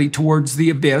incrementally towards the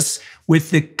abyss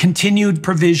with the continued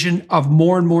provision of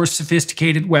more and more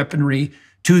sophisticated weaponry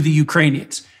to the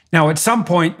Ukrainians. Now, at some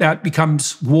point, that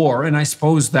becomes war, and I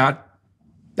suppose that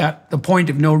the point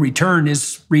of no return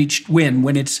is reached when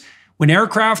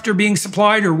aircraft are being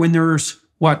supplied, or when there's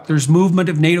movement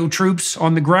of NATO troops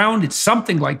on the ground. It's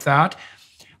something like that.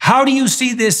 How do you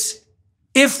see this,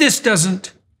 if this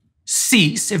doesn't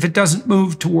cease, if it doesn't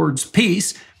move towards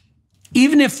peace,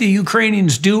 even if the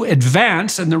Ukrainians do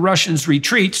advance and the Russians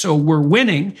retreat, so we're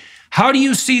winning, how do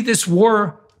you see this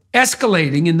war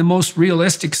escalating in the most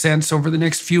realistic sense over the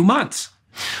next few months?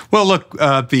 Well, look,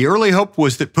 the early hope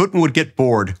was that Putin would get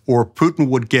bored, or Putin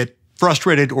would get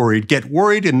frustrated, or he'd get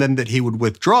worried, and then that he would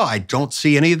withdraw. I don't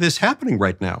see any of this happening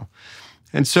right now.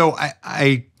 And so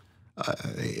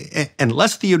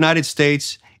unless the United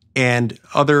States and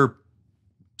other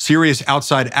serious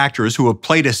outside actors who have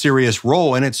played a serious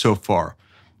role in it so far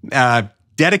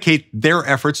dedicate their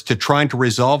efforts to trying to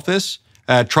resolve this,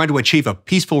 trying to achieve a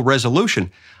peaceful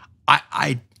resolution,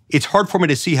 it's hard for me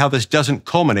to see how this doesn't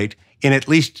culminate in at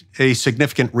least a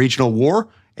significant regional war,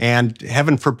 and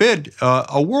heaven forbid,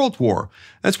 a world war.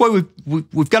 That's why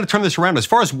we've got to turn this around as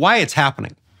far as why it's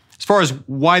happening, as far as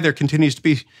why there continues to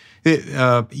be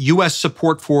U.S.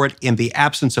 support for it in the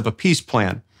absence of a peace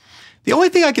plan. The only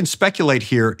thing I can speculate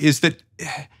here is that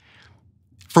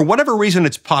for whatever reason,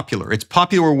 it's popular. It's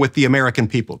popular with the American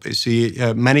people. They see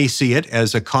many see it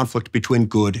as a conflict between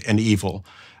good and evil.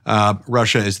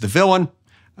 Russia is the villain.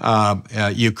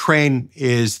 Ukraine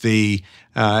is the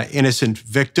innocent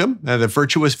victim, the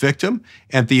virtuous victim,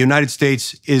 and the United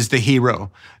States is the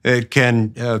hero. It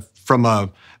can, from a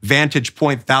vantage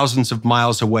point thousands of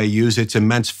miles away, use its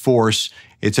immense force,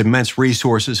 its immense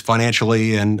resources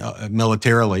financially and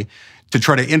militarily to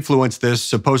try to influence this,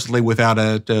 supposedly without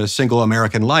a single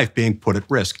American life being put at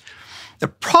risk. The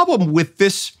problem with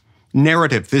this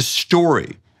narrative, this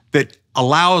story that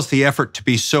allows the effort to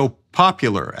be so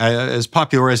popular as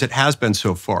it has been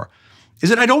so far, is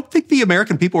that I don't think the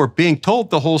American people are being told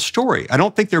the whole story. I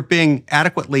don't think they're being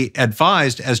adequately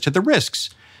advised as to the risks.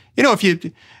 You know, if you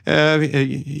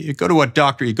go to a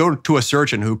doctor, you go to a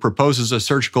surgeon who proposes a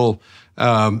surgical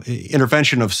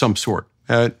intervention of some sort,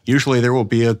 usually there will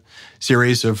be a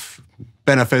series of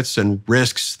benefits and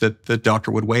risks that the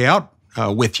doctor would weigh out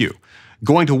with you.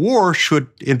 Going to war should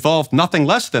involve nothing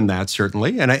less than that,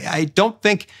 certainly. And I don't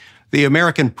think the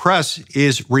American press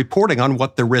is reporting on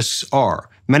what the risks are.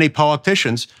 Many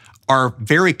politicians are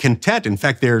very content. In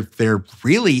fact, they're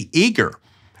really eager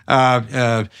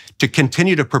to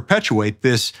continue to perpetuate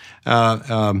this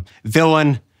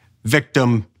villain,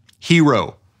 victim,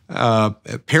 hero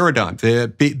paradigm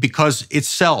because it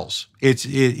sells. It's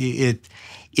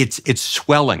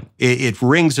swelling. It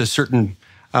rings a certain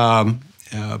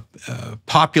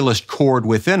populist chord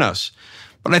within us.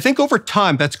 But I think over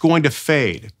time that's going to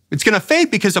fade. It's going to fade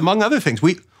because, among other things,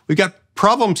 we've got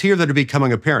problems here that are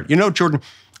becoming apparent. You know, Jordan,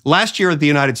 last year in the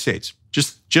United States,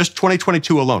 just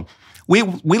 2022 alone, we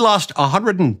lost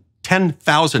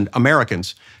 110,000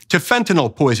 Americans to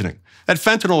fentanyl poisoning. That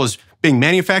fentanyl is being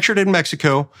manufactured in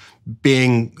Mexico,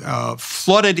 being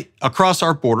flooded across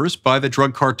our borders by the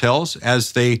drug cartels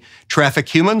as they traffic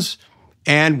humans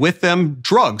and with them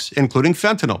drugs, including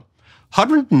fentanyl.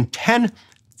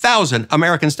 110,000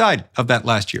 Americans died of that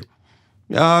last year.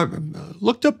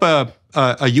 Looked up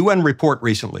a UN report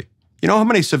recently. You know how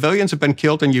many civilians have been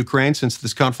killed in Ukraine since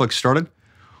this conflict started?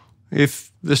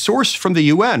 If the source from the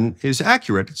UN is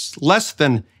accurate, it's less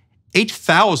than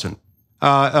 8,000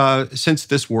 since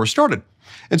this war started.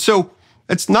 And so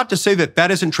it's not to say that that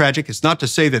isn't tragic. It's not to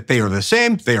say that they are the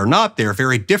same. They are not. They are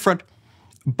very different.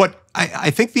 But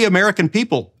I think the American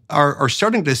people are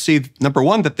starting to see, number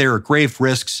one, that there are grave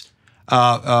risks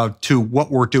to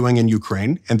what we're doing in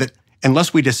Ukraine, and that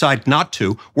unless we decide not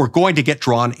to, we're going to get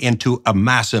drawn into a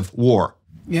massive war.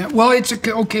 Yeah, well,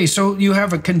 okay, so you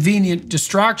have a convenient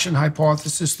distraction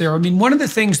hypothesis there. I mean, one of the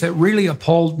things that really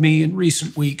appalled me in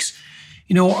recent weeks,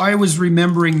 you know, I was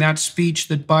remembering that speech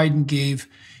that Biden gave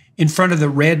in front of the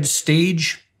red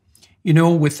stage, you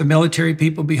know, with the military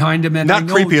people behind him. And not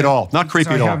creepy at all. Not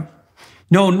creepy at all.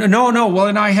 No. Well,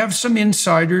 and I have some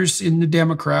insiders in the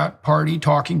Democrat Party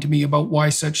talking to me about why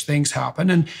such things happen.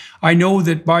 And I know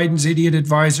that Biden's idiot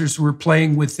advisors were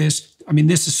playing with this. I mean,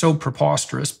 this is so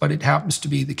preposterous, but it happens to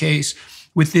be the case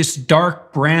with this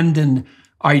dark Brandon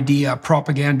idea,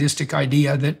 propagandistic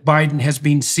idea that Biden has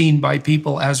been seen by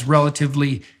people as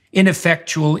relatively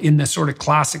ineffectual in the sort of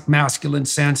classic masculine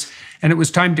sense. And it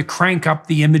was time to crank up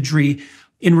the imagery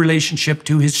in relationship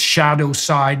to his shadow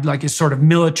side, like his sort of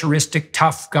militaristic,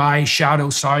 tough guy shadow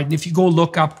side. And if you go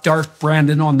look up Dark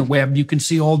Brandon on the web, you can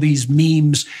see all these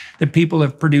memes that people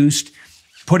have produced,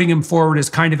 putting him forward as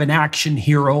kind of an action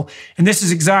hero. And this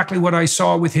is exactly what I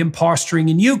saw with him posturing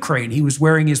in Ukraine. He was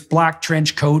wearing his black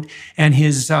trench coat and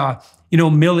his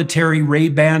military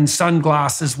Ray-Ban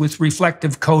sunglasses with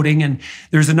reflective coating. And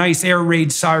there's a nice air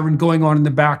raid siren going on in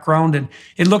the background. And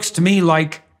it looks to me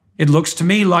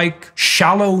like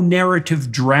shallow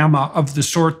narrative drama of the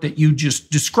sort that you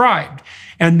just described.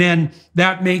 And then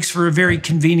that makes for a very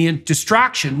convenient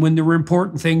distraction when there were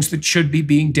important things that should be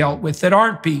being dealt with that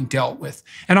aren't being dealt with.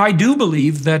 And I do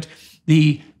believe that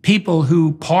the people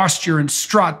who posture and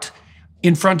strut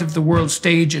in front of the world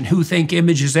stage and who think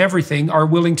image is everything are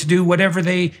willing to do whatever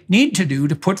they need to do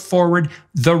to put forward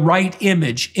the right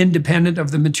image, independent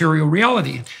of the material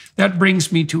reality. That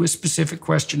brings me to a specific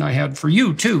question I had for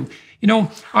you, too. You know,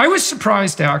 I was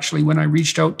surprised, actually, when I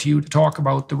reached out to you to talk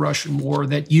about the Russian war,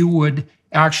 that you would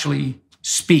actually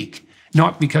speak.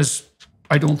 Not because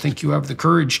I don't think you have the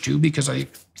courage to, because I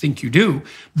think you do,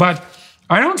 but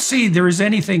I don't see there is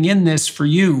anything in this for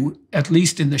you, at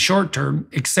least in the short term,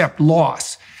 except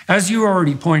loss. As you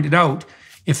already pointed out,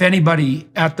 if anybody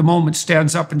at the moment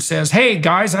stands up and says, hey,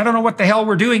 guys, I don't know what the hell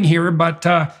we're doing here, but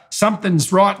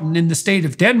something's rotten in the state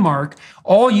of Denmark,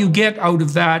 all you get out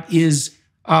of that is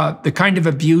the kind of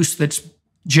abuse that's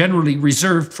generally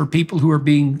reserved for people who are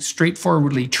being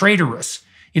straightforwardly traitorous,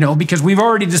 because we've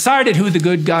already decided who the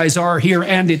good guys are here,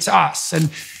 and it's us.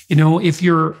 And, if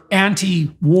you're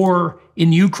anti-war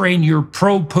in Ukraine, you're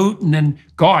pro-Putin, and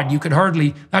God, you could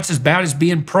hardly, that's as bad as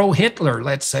being pro-Hitler,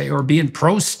 let's say, or being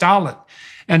pro-Stalin.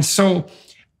 And so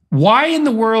why in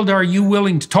the world are you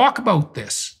willing to talk about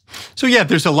this? So yeah,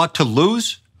 there's a lot to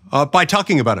lose by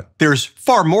talking about it. There's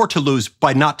far more to lose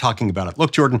by not talking about it.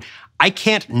 Look, Jordan, I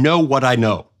can't know what I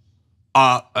know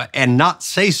and not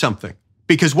say something,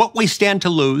 because what we stand to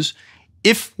lose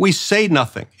if we say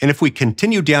nothing and if we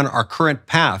continue down our current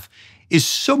path is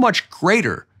so much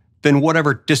greater than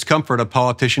whatever discomfort a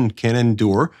politician can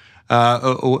endure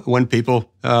when people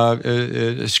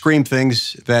scream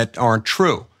things that aren't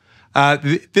true.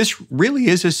 This really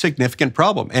is a significant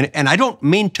problem. And I don't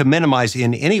mean to minimize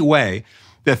in any way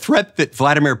the threat that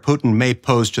Vladimir Putin may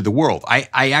pose to the world.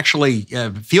 I actually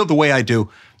feel the way I do,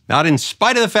 not in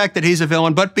spite of the fact that he's a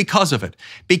villain, but because of it.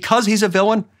 Because he's a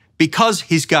villain, because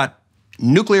he's got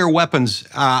nuclear weapons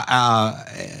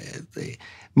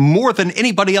more than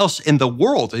anybody else in the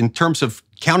world in terms of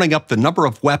counting up the number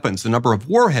of weapons, the number of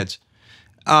warheads.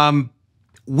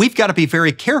 We've got to be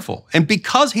very careful. And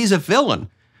because he's a villain,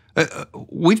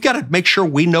 we've got to make sure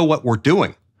we know what we're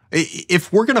doing.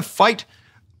 If we're going to fight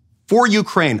for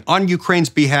Ukraine, on Ukraine's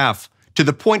behalf, to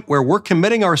the point where we're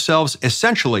committing ourselves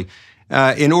essentially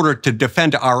in order to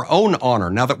defend our own honor,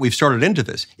 now that we've started into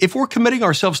this, if we're committing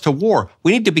ourselves to war,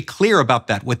 we need to be clear about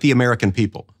that with the American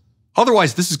people.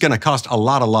 Otherwise, this is going to cost a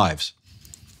lot of lives.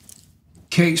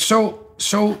 Okay, so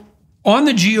on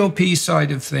the GOP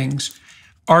side of things,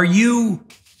 are you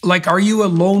a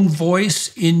lone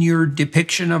voice in your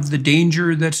depiction of the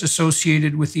danger that's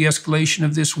associated with the escalation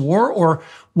of this war? Or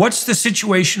what's the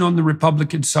situation on the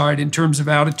Republican side in terms of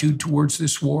attitude towards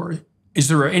this war? Is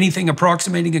there anything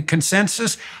approximating a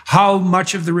consensus? How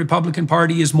much of the Republican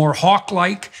Party is more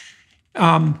hawk-like?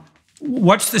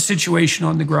 What's the situation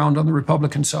on the ground on the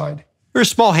Republican side? There's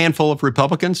a small handful of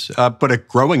Republicans, but a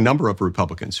growing number of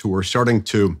Republicans who are starting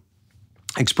to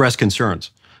express concerns.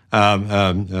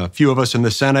 A few of us in the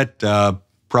Senate,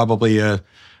 probably 2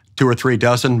 or 3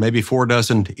 dozen, maybe 4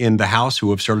 dozen in the House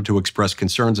who have started to express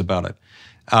concerns about it.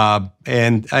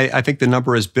 And I think the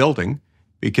number is building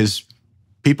because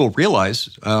people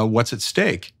realize what's at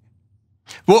stake.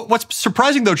 Well, what's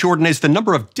surprising, though, Jordan, is the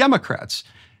number of Democrats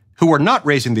who are not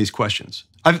raising these questions.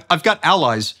 I've got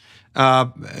allies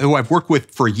who I've worked with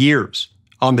for years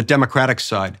on the Democratic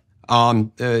side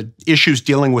on issues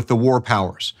dealing with the war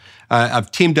powers. I've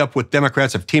teamed up with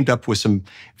Democrats. I've teamed up with some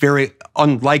very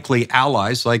unlikely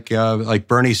allies like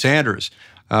Bernie Sanders.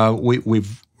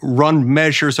 We've run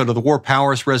measures under the War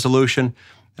Powers Resolution.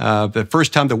 The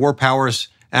first time the War Powers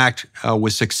Act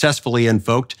was successfully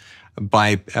invoked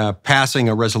by passing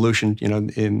a resolution,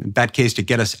 in that case to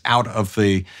get us out of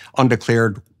the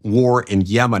undeclared war in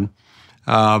Yemen,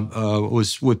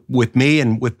 was with me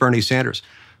and with Bernie Sanders.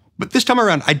 But this time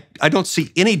around, I don't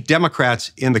see any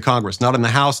Democrats in the Congress, not in the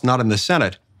House, not in the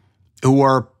Senate, who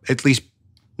are, at least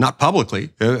not publicly,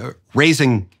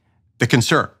 raising the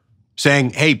concern,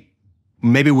 saying, hey,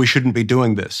 maybe we shouldn't be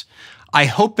doing this. I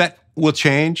hope that will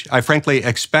change. I frankly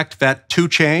expect that to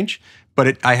change,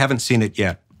 but I haven't seen it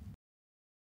yet.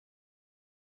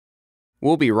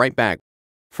 We'll be right back.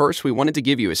 First, we wanted to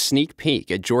give you a sneak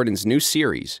peek at Jordan's new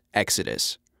series,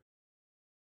 Exodus.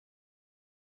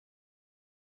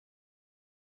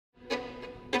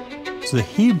 The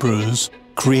Hebrews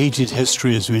created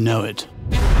history as we know it.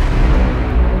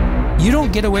 You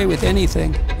don't get away with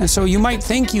anything. And so you might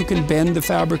think you can bend the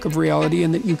fabric of reality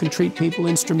and that you can treat people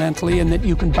instrumentally and that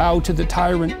you can bow to the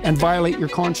tyrant and violate your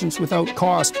conscience without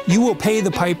cost. You will pay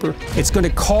the piper. It's going to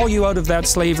call you out of that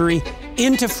slavery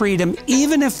into freedom,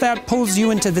 even if that pulls you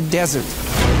into the desert.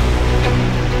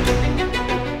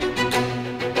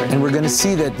 And we're going to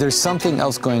see that there's something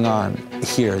else going on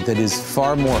here that is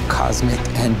far more cosmic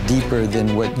and deeper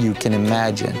than what you can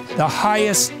imagine. The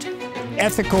highest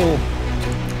ethical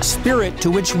spirit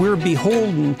to which we're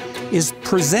beholden is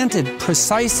presented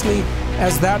precisely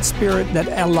as that spirit that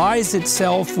allies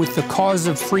itself with the cause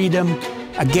of freedom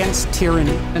against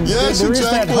tyranny. And yes,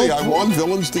 exactly. I want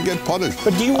villains to get punished.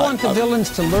 But do you want the villains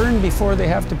to learn before they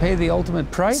have to pay the ultimate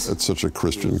price? That's such a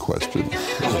Christian question.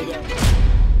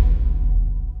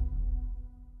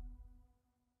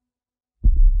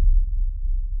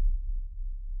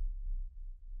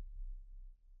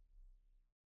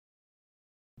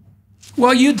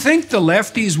 Well, you'd think the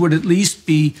lefties would at least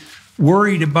be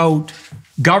worried about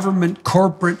government,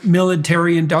 corporate,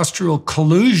 military, industrial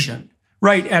collusion,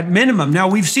 right, at minimum. Now,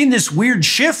 we've seen this weird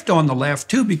shift on the left,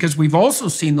 too, because we've also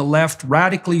seen the left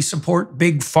radically support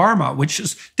big pharma, which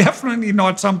is definitely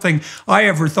not something I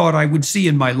ever thought I would see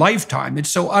in my lifetime. It's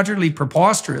so utterly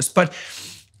preposterous. But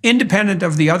independent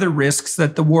of the other risks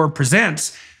that the war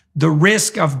presents, the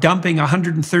risk of dumping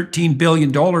 $113 billion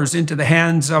into the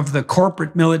hands of the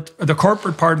corporate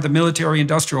part of the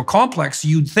military-industrial complex,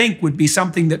 you'd think would be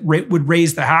something that would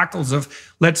raise the hackles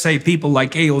of, let's say, people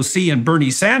like AOC and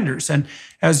Bernie Sanders. And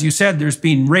as you said, there's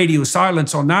been radio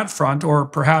silence on that front, or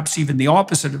perhaps even the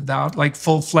opposite of that, like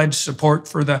full-fledged support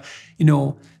for the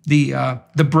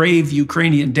brave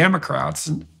Ukrainian Democrats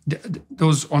and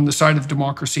those on the side of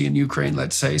democracy in Ukraine,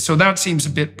 let's say. So that seems a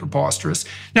bit preposterous.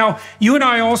 Now, you and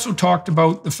I also talked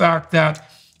about the fact that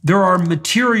there are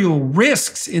material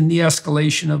risks in the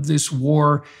escalation of this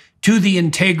war to the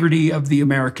integrity of the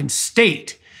American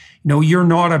state. You know, you're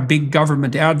not a big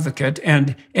government advocate,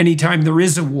 and anytime there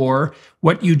is a war,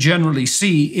 what you generally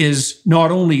see is not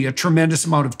only a tremendous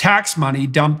amount of tax money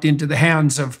dumped into the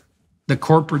hands of the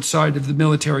corporate side of the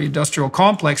military-industrial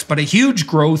complex, but a huge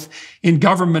growth in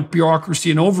government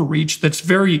bureaucracy and overreach that's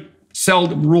very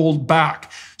seldom rolled back.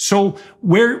 So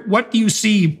what do you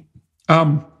see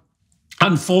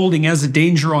unfolding as a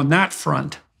danger on that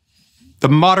front? The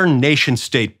modern nation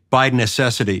state, by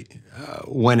necessity,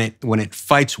 when it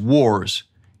fights wars,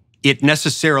 it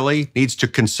necessarily needs to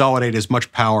consolidate as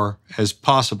much power as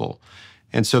possible.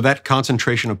 And so that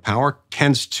concentration of power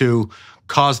tends to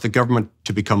cause the government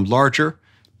to become larger,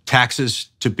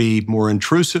 taxes to be more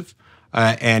intrusive.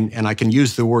 And I can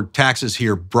use the word taxes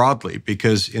here broadly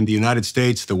because in the United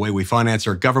States, the way we finance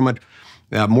our government,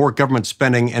 more government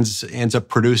spending ends up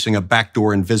producing a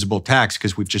backdoor invisible tax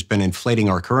because we've just been inflating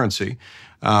our currency.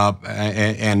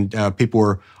 And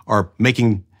people are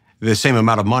making the same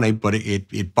amount of money, but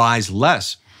it buys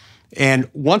less. And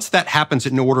once that happens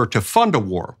in order to fund a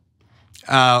war,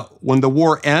 when the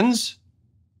war ends,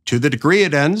 to the degree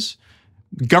it ends,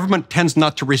 government tends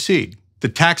not to recede. The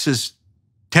taxes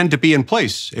tend to be in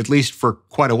place, at least for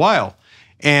quite a while.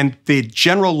 And the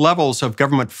general levels of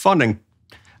government funding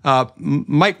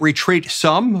might retreat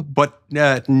some, but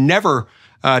never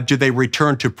do they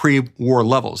return to pre-war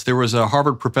levels. There was a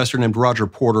Harvard professor named Roger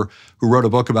Porter who wrote a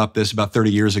book about this about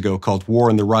 30 years ago called War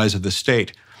and the Rise of the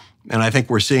State. And I think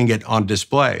we're seeing it on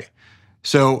display.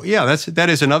 So, yeah, that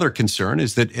is another concern,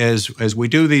 is that as we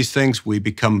do these things, we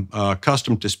become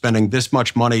accustomed to spending this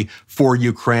much money for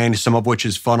Ukraine, some of which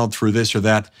is funneled through this or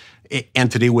that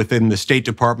entity within the State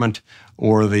Department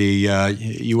or the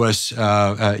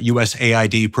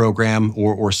USAID program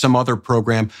or some other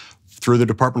program through the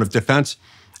Department of Defense.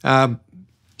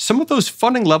 Some of those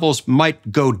funding levels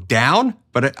might go down,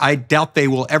 but I doubt they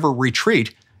will ever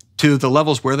retreat to the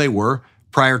levels where they were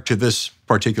prior to this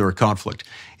particular conflict.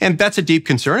 And that's a deep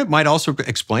concern. It might also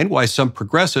explain why some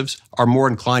progressives are more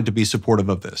inclined to be supportive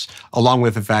of this, along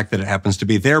with the fact that it happens to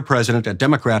be their president, a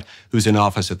Democrat, who's in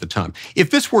office at the time. If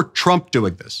this were Trump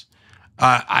doing this,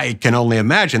 I can only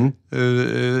imagine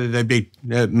there'd be,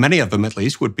 many of them at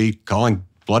least, would be calling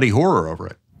bloody horror over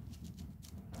it.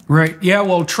 Right. Yeah,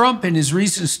 well, Trump in his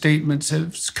recent statements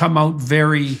has come out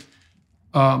very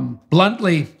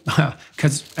bluntly,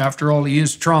 because after all, he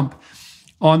is Trump,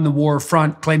 on the war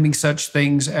front, claiming such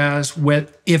things as,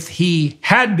 if he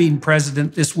had been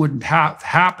president, this wouldn't have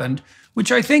happened,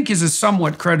 which I think is a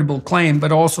somewhat credible claim,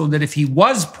 but also that if he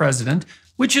was president,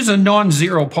 which is a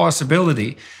non-zero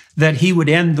possibility, that he would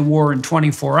end the war in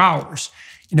 24 hours.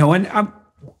 You know, and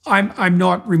I'm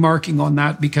not remarking on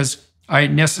that because I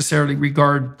necessarily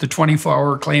regard the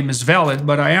 24-hour claim as valid,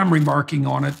 but I am remarking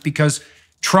on it because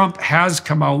Trump has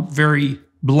come out very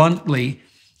bluntly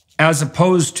as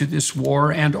opposed to this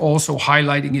war and also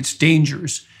highlighting its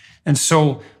dangers. And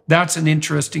so that's an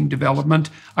interesting development.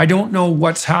 I don't know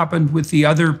what's happened with the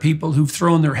other people who've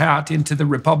thrown their hat into the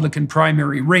Republican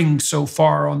primary ring so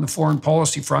far on the foreign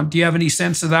policy front. Do you have any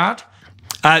sense of that?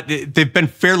 They've been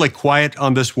fairly quiet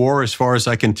on this war, as far as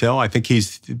I can tell. I think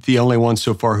he's the only one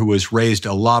so far who has raised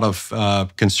a lot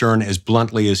of concern as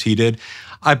bluntly as he did.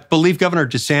 I believe Governor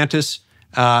DeSantis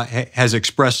has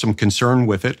expressed some concern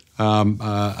with it.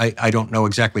 I don't know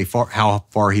exactly how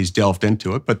far he's delved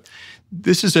into it, but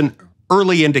this is an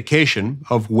early indication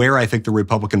of where I think the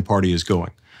Republican Party is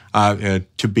going.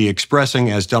 To be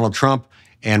expressing, as Donald Trump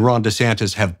and Ron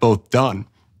DeSantis have both done,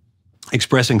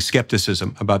 expressing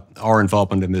skepticism about our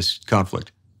involvement in this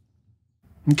conflict.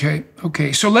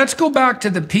 Okay. So let's go back to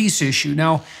the peace issue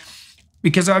now,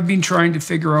 because I've been trying to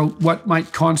figure out what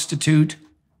might constitute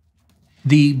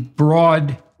the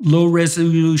broad,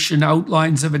 low-resolution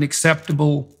outlines of an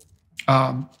acceptable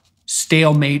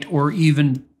stalemate or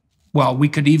even, well, we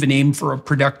could even aim for a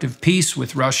productive peace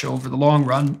with Russia over the long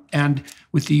run, and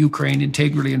with the Ukraine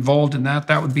integrally involved in that,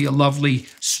 that would be a lovely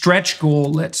stretch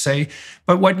goal, let's say.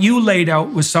 But what you laid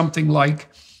out was something like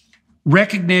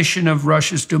recognition of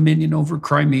Russia's dominion over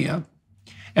Crimea.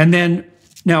 And then,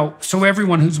 now, so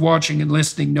everyone who's watching and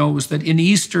listening knows that in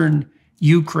eastern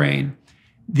Ukraine,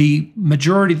 the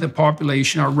majority of the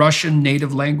population are Russian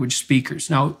native language speakers.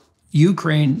 Now,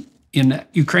 Ukrainian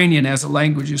as a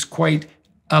language is quite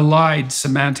allied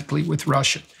semantically with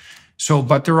Russian. So,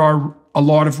 but there are a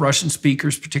lot of Russian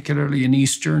speakers, particularly in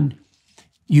eastern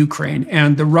Ukraine.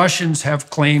 And the Russians have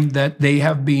claimed that they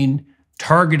have been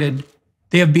targeted.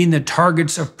 They have been the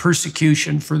targets of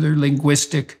persecution for their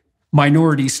linguistic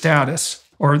minority status,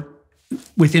 or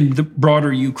within the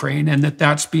broader Ukraine, and that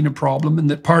that's been a problem, and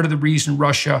that part of the reason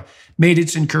Russia made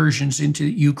its incursions into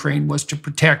Ukraine was to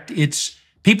protect its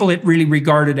people it really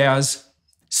regarded as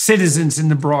citizens in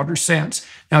the broader sense.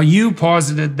 Now, you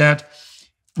posited that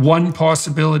one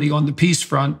possibility on the peace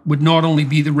front would not only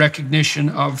be the recognition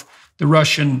of the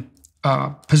Russian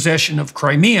possession of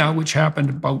Crimea, which happened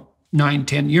about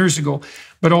 9-10 years ago,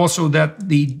 but also that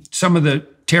some of the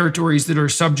territories that are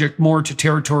subject more to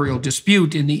territorial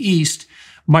dispute in the East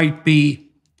might be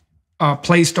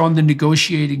placed on the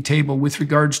negotiating table with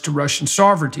regards to Russian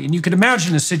sovereignty. And you could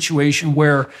imagine a situation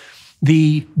where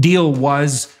the deal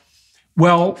was,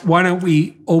 well, why don't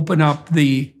we open up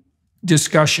the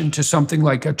discussion to something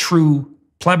like a true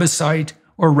plebiscite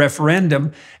or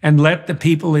referendum and let the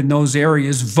people in those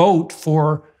areas vote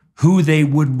for who they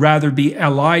would rather be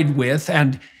allied with.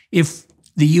 And if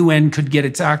the UN could get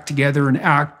its act together and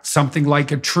act something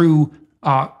like a true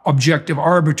objective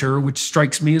arbiter, which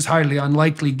strikes me as highly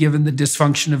unlikely given the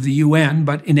dysfunction of the UN.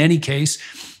 But in any case,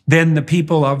 then the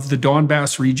people of the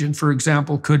Donbass region, for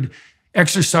example, could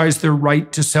exercise their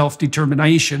right to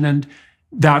self-determination, and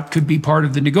that could be part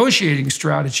of the negotiating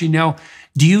strategy. Now,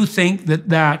 do you think that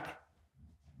that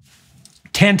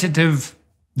tentative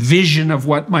vision of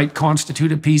what might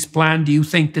constitute a peace plan, do you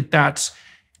think that that's,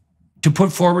 to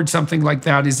put forward something like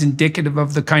that, is indicative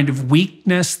of the kind of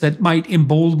weakness that might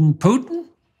embolden Putin?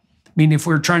 I mean, if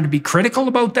we're trying to be critical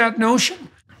about that notion?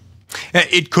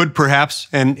 It could perhaps,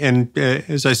 and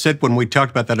as I said when we talked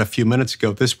about that a few minutes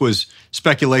ago, this was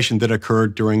speculation that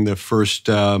occurred during the first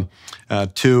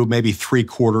 2, maybe 3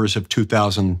 quarters of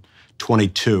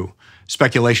 2022.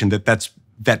 Speculation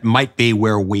that might be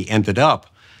where we ended up.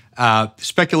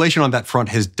 Speculation on that front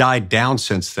has died down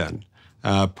since then,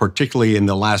 particularly in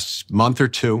the last month or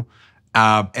two,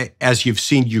 as you've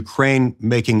seen Ukraine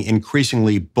making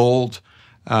increasingly bold,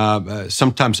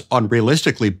 sometimes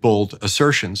unrealistically bold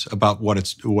assertions about what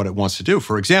it wants to do.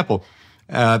 For example,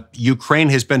 Ukraine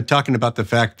has been talking about the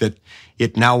fact that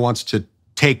it now wants to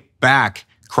take back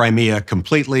Crimea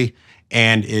completely,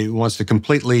 and it wants to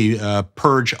completely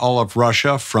purge all of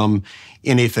Russia from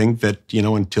anything that,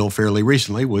 until fairly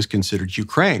recently was considered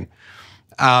Ukraine.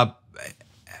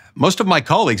 Most of my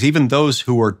colleagues, even those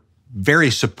who are very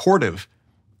supportive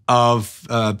of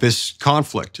this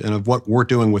conflict and of what we're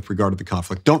doing with regard to the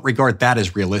conflict, don't regard that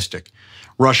as realistic.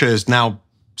 Russia is now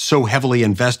so heavily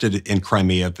invested in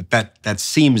Crimea that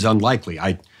seems unlikely.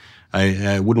 I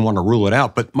wouldn't want to rule it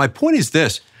out. But my point is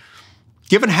this: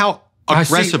 given how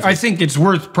aggressively, I think it's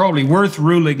probably worth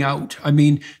ruling out. I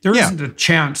mean, there isn't a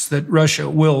chance that Russia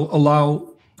will allow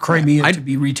Crimea to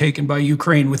be retaken by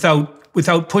Ukraine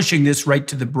without pushing this right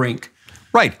to the brink.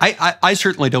 Right. I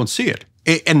certainly don't see it.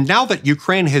 And now that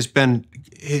Ukraine has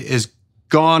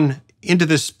gone into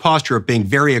this posture of being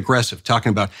very aggressive, talking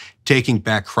about taking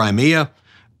back Crimea,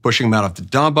 pushing them out of the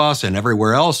Donbass and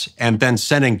everywhere else, and then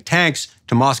sending tanks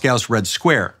to Moscow's Red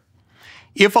Square.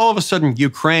 If all of a sudden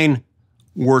Ukraine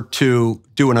were to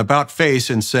do an about face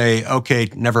and say, okay,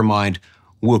 never mind,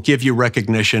 we'll give you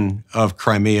recognition of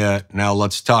Crimea, now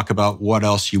let's talk about what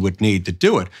else you would need to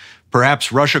do it.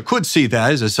 Perhaps Russia could see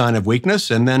that as a sign of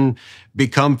weakness and then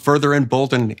become further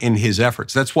emboldened in his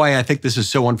efforts. That's why I think this is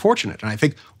so unfortunate. And I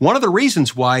think one of the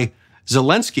reasons why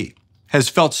Zelensky has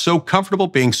felt so comfortable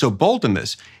being so bold in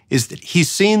this is that he's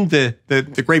seen the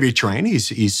gravy train.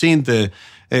 He's seen the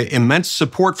immense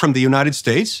support from the United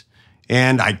States,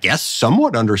 and I guess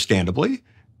somewhat understandably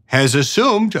has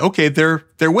assumed, okay, they're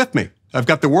with me. I've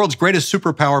got the world's greatest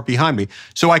superpower behind me,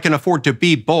 so I can afford to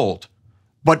be bold.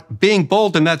 But being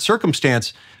bold in that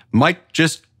circumstance might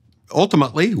just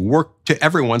ultimately work to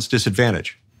everyone's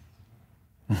disadvantage.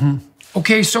 Mm-hmm.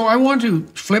 Okay, so I want to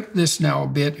flip this now a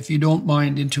bit, if you don't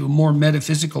mind, into a more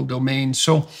metaphysical domain.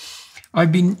 So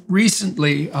I've been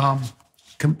recently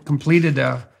completed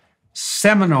a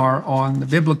seminar on the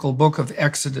biblical book of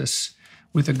Exodus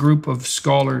with a group of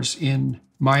scholars in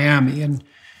Miami. And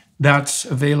that's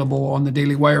available on the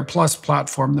Daily Wire Plus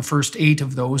platform, the first 8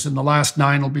 of those, and the last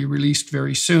 9 will be released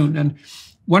very soon. And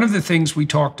one of the things we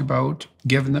talked about,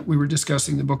 given that we were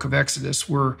discussing the book of Exodus,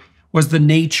 was the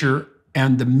nature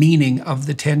and the meaning of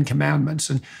the 10 commandments.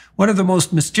 And one of the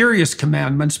most mysterious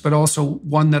commandments, but also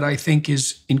one that I think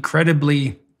is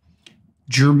incredibly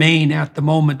germane at the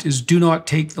moment, is do not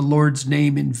take the Lord's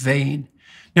name in vain.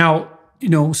 Now,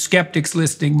 skeptics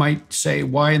listening might say,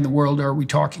 why in the world are we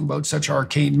talking about such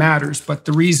arcane matters? But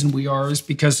the reason we are is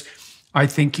because I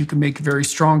think you can make a very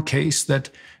strong case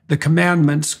that the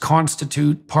commandments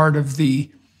constitute part of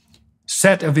the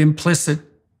set of implicit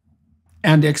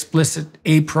and explicit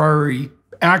a priori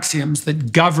axioms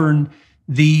that govern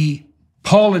the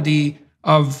polity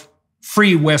of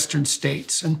free Western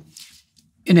states. And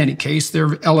in any case,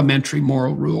 they're elementary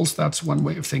moral rules. That's one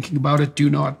way of thinking about it.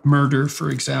 Do not murder, for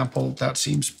example. That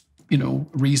seems,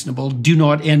 reasonable. Do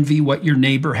not envy what your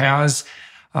neighbor has.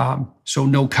 So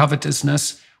no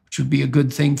covetousness, which would be a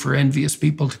good thing for envious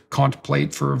people to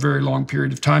contemplate for a very long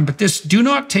period of time. But this do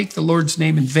not take the Lord's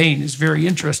name in vain is a very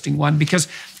interesting one, because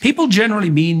people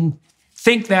generally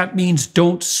think that means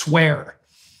don't swear.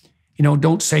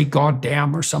 Don't say God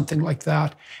damn or something like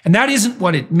that. And that isn't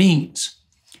what it means.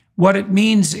 What it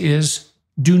means is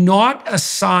do not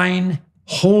assign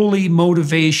holy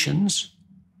motivations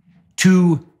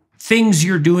to things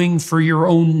you're doing for your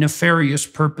own nefarious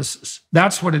purposes.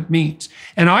 That's what it means.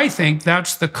 And I think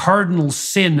that's the cardinal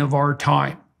sin of our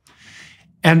time.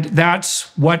 And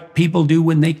that's what people do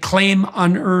when they claim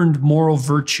unearned moral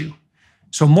virtue.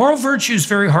 So moral virtue is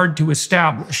very hard to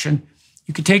establish. And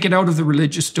you could take it out of the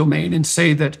religious domain and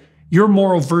say that your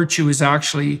moral virtue is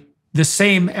actually the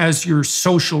same as your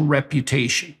social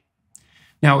reputation.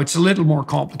 Now, it's a little more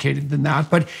complicated than that,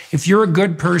 but if you're a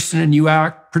good person and you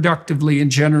act productively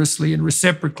and generously and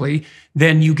reciprocally,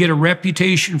 then you get a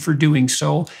reputation for doing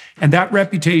so, and that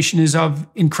reputation is of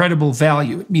incredible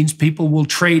value. It means people will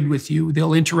trade with you,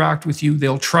 they'll interact with you,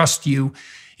 they'll trust you.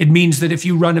 It means that if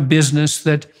you run a business,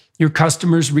 that your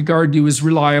customers regard you as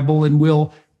reliable and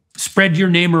will spread your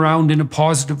name around in a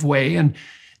positive way, and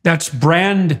that's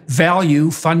brand value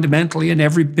fundamentally, and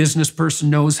every business person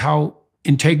knows how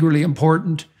integrally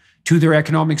important to their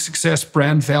economic success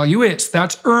brand value is.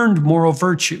 That's earned moral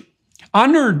virtue.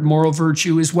 Unearned moral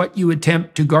virtue is what you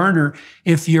attempt to garner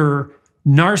if you're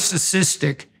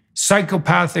narcissistic,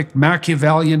 psychopathic,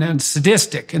 Machiavellian, and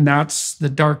sadistic, and that's the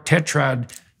dark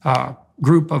tetrad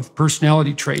group of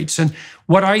personality traits. And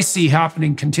what I see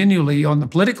happening continually on the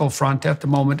political front at the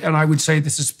moment, and I would say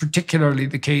this is particularly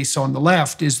the case on the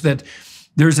left, is that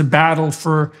there's a battle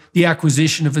for the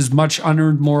acquisition of as much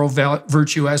unearned moral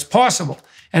virtue as possible.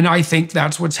 And I think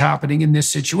that's what's happening in this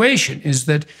situation, is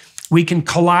that we can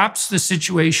collapse the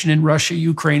situation in Russia,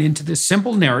 Ukraine into this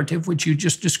simple narrative, which you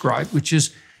just described, which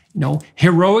is,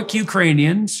 heroic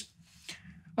Ukrainians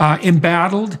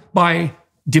embattled by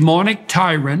demonic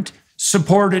tyrant,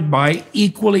 supported by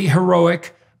equally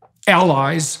heroic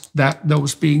allies,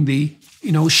 those being the,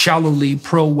 shallowly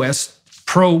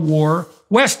pro-war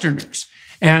Westerners.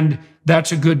 And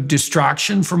that's a good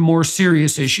distraction from more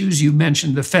serious issues. You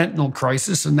mentioned the fentanyl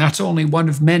crisis, and that's only one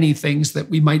of many things that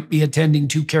we might be attending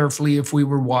to carefully if we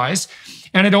were wise.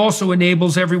 And it also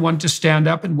enables everyone to stand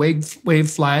up and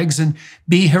wave flags and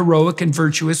be heroic and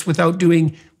virtuous without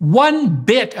doing one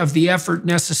bit of the effort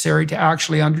necessary to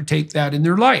actually undertake that in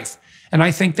their life. And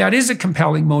I think that is a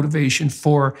compelling motivation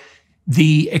for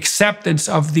the acceptance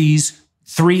of these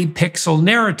 3-pixel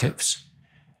narratives.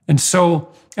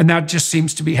 And that just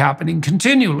seems to be happening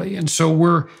continually. And so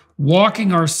we're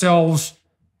walking ourselves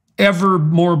ever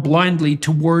more blindly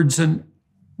towards an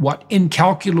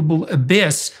incalculable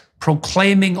abyss,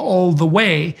 proclaiming all the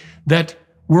way that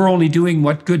we're only doing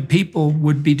what good people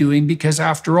would be doing because,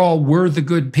 after all, we're the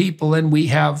good people and we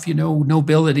have,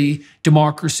 nobility,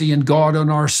 democracy, and God on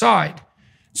our side.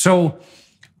 So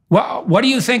what do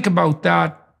you think about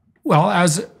that? Well,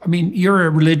 you're a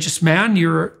religious man,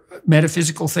 you're a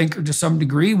metaphysical thinker to some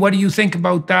degree. What do you think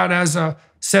about that as a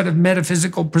set of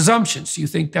metaphysical presumptions? Do you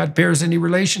think that bears any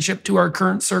relationship to our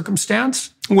current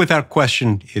circumstance? Without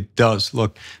question, it does.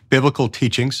 Look, biblical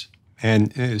teachings,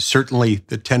 and certainly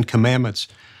the 10 Commandments,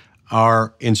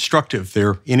 are instructive.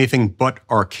 They're anything but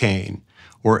arcane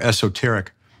or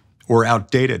esoteric or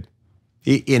outdated.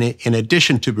 In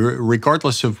addition to,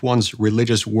 regardless of one's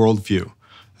religious worldview,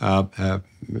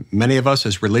 many of us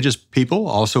as religious people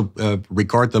also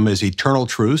regard them as eternal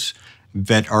truths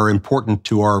that are important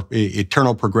to our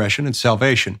eternal progression and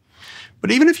salvation. But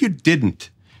even if you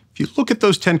didn't, if you look at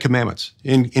those 10 Commandments,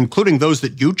 including those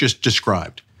that you just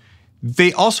described,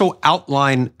 they also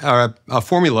outline a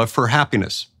formula for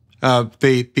happiness.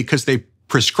 Because they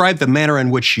prescribe the manner in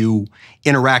which you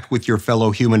interact with your fellow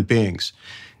human beings.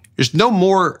 There's no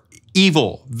more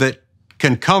evil that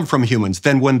can come from humans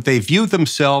than when they view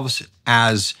themselves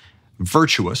as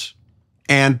virtuous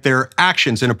and their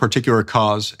actions in a particular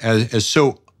cause as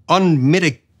so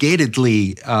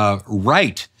unmitigatedly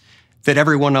right that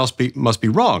everyone else must be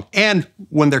wrong. And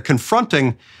when they're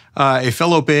confronting a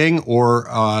fellow being or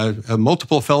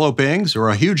multiple fellow beings or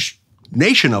a huge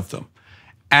nation of them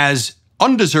as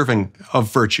undeserving of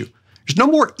virtue. There's no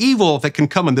more evil that can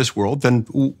come in this world than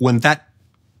when that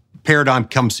paradigm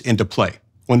comes into play,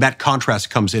 when that contrast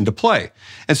comes into play.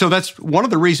 And so that's one of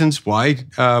the reasons why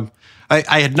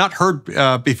I had not heard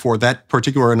before that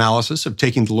particular analysis of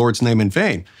taking the Lord's name in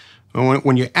vain.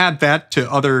 When you add that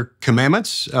to other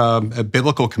commandments,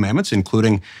 biblical commandments,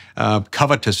 including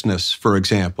covetousness, for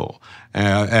example,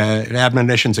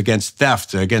 admonitions against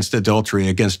theft, against adultery,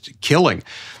 against killing,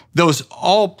 those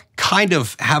all kind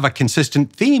of have a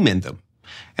consistent theme in them.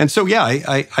 And so, yeah,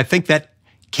 I think that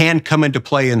can come into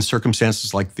play in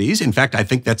circumstances like these. In fact, I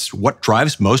think that's what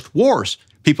drives most wars.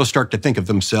 People start to think of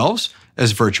themselves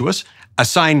as virtuous,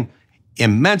 assign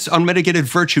immense unmitigated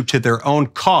virtue to their own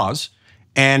cause,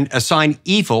 and assign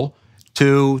evil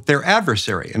to their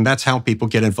adversary. And that's how people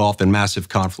get involved in massive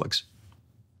conflicts.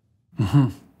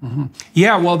 Mm-hmm. Mm-hmm.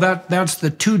 Yeah, well, that's the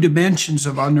two dimensions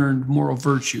of unearned moral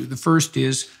virtue. The first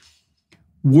is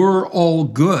we're all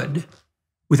good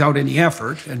without any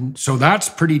effort. And so that's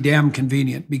pretty damn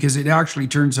convenient because it actually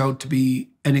turns out to be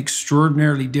an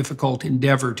extraordinarily difficult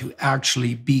endeavor to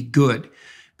actually be good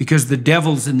because the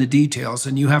devil's in the details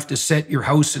and you have to set your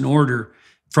house in order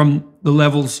from the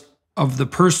levels of the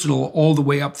personal all the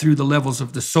way up through the levels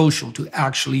of the social to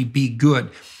actually be good.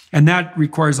 And that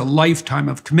requires a lifetime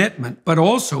of commitment, but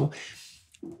also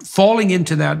falling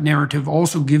into that narrative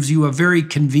also gives you a very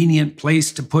convenient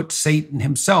place to put Satan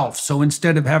himself. So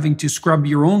instead of having to scrub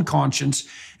your own conscience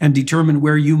and determine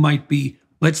where you might be,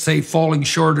 let's say, falling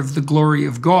short of the glory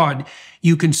of God,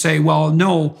 you can say, well,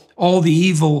 no, all the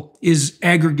evil is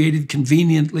aggregated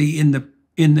conveniently in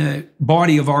the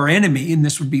body of our enemy, and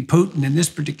this would be Putin in this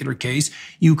particular case.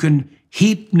 You can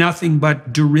heap nothing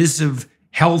but derisive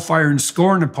hellfire and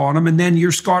scorn upon him, and then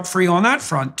you're scot-free on that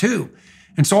front too.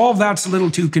 And so all of that's a little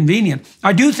too convenient.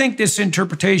 I do think this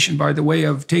interpretation, by the way,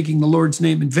 of taking the Lord's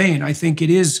name in vain, I think it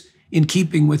is in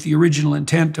keeping with the original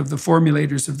intent of the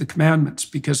formulators of the commandments,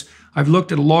 because I've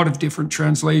looked at a lot of different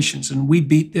translations, and we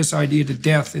beat this idea to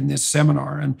death in this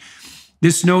seminar. And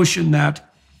this notion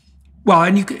that, well,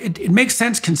 and it makes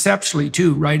sense conceptually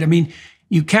too, right? I mean,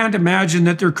 you can't imagine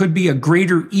that there could be a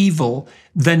greater evil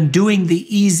than doing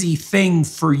the easy thing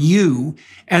for you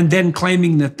and then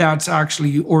claiming that that's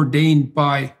actually ordained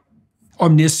by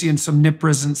omniscience,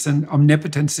 omnipresence, and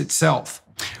omnipotence itself.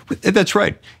 That's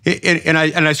right. And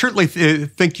I certainly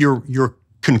think your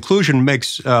conclusion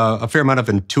makes a fair amount of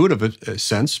intuitive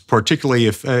sense, particularly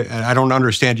if I don't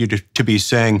understand you to be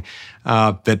saying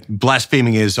that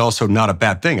blaspheming is also not a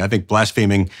bad thing. I think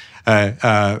blaspheming,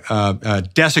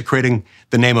 desecrating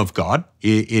the name of God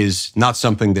is not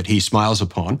something that he smiles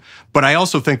upon. But I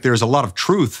also think there's a lot of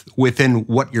truth within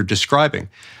what you're describing.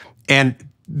 And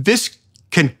this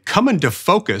can come into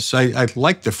focus. I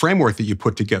like the framework that you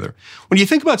put together. When you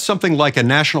think about something like a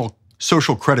national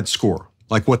social credit score,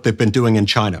 like what they've been doing in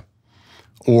China,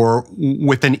 or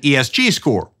with an ESG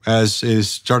score, as is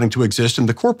starting to exist in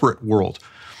the corporate world.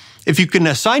 If you can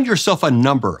assign yourself a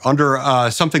number under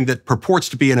something that purports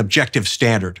to be an objective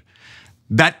standard,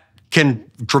 that can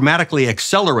dramatically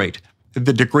accelerate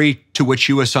the degree to which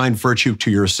you assign virtue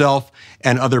to yourself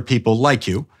and other people like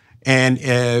you,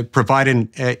 and provide an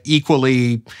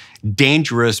equally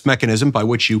dangerous mechanism by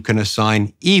which you can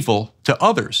assign evil to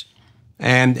others.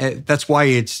 And that's why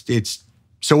it's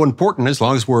so important, as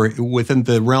long as we're within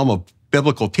the realm of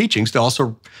biblical teachings, to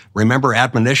also remember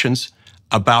admonitions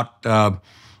about,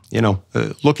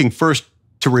 looking first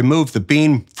to remove the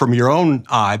beam from your own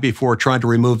eye before trying to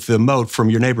remove the mote from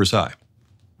your neighbor's eye.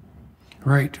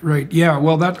 Right. Yeah.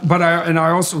 Well, I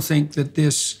also think that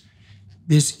this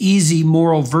easy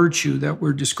moral virtue that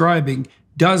we're describing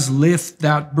does lift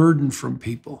that burden from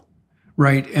people,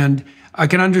 right? And I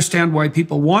can understand why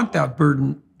people want that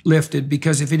burden lifted,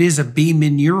 because if it is a beam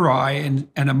in your eye and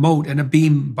a mote, and a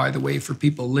beam, by the way, for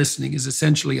people listening, is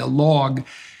essentially a log,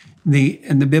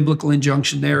 and the biblical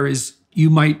injunction there is you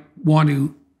might want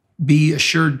to be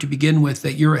assured to begin with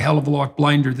that you're a hell of a lot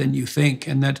blinder than you think,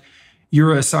 and that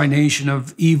your assignation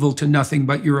of evil to nothing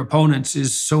but your opponents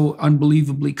is so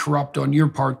unbelievably corrupt on your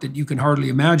part that you can hardly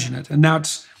imagine it. And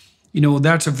that's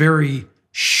a very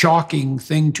shocking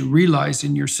thing to realize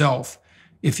in yourself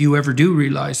if you ever do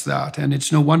realize that. And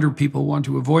it's no wonder people want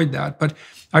to avoid that. But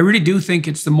I really do think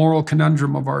it's the moral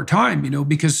conundrum of our time,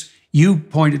 because you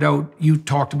pointed out, you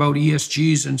talked about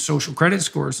ESGs and social credit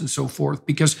scores and so forth,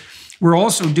 because we're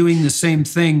also doing the same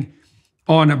thing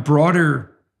on the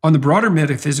broader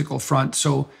metaphysical front.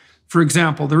 So, for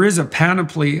example, there is a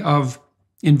panoply of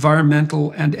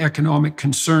environmental and economic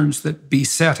concerns that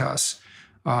beset us.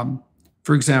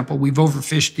 For example, we've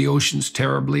overfished the oceans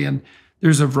terribly, and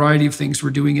there's a variety of things we're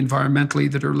doing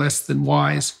environmentally that are less than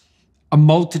wise. A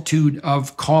multitude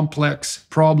of complex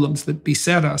problems that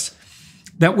beset us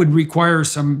that would require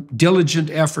some diligent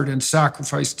effort and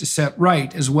sacrifice to set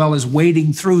right, as well as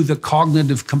wading through the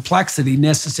cognitive complexity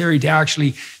necessary to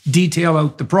actually detail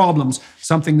out the problems,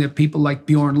 something that people like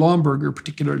Bjorn Lomborg are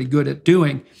particularly good at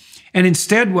doing. And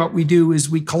instead, what we do is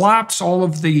we collapse all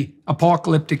of the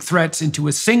apocalyptic threats into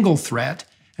a single threat,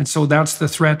 and so that's the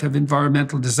threat of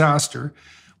environmental disaster.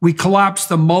 We collapse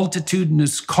the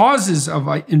multitudinous causes of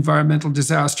environmental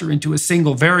disaster into a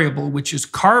single variable, which is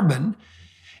carbon.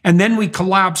 And then we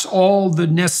collapse all the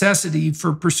necessity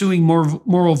for pursuing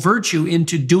moral virtue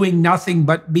into doing nothing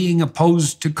but being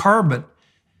opposed to carbon.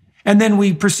 And then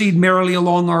we proceed merrily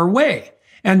along our way.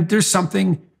 And there's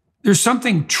something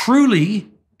truly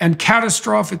and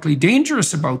catastrophically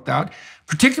dangerous about that,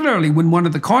 particularly when one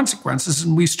of the consequences,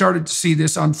 and we started to see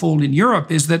this unfold in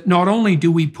Europe, is that not only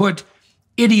do we put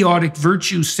idiotic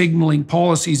virtue signaling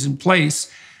policies in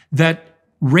place that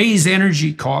raise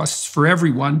energy costs for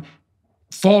everyone,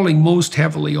 falling most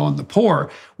heavily on the poor,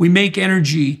 we make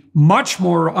energy much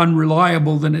more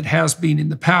unreliable than it has been in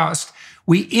the past.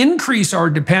 We increase our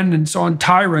dependence on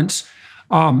tyrants,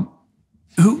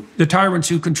 the tyrants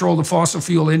who control the fossil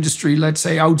fuel industry, let's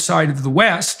say outside of the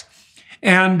West,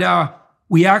 and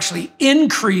we actually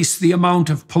increase the amount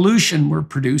of pollution we're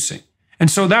producing.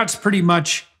 And so that's pretty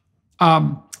much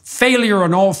failure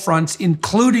on all fronts,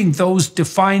 including those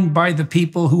defined by the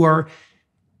people who are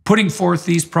putting forth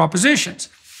these propositions.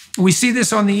 We see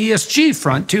this on the ESG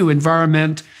front too,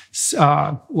 environment,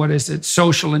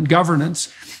 social and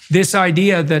governance. This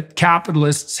idea that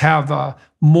capitalists have a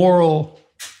moral,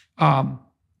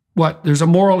 there's a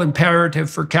moral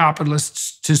imperative for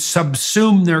capitalists to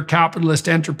subsume their capitalist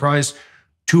enterprise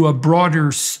to a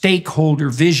broader stakeholder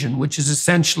vision, which is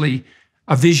essentially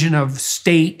a vision of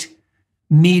state,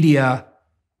 media,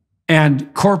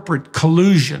 and corporate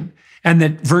collusion. And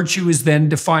that virtue is then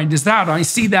defined as that. I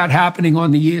see that happening on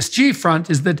the ESG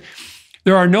front, is that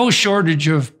there are no shortage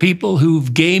of people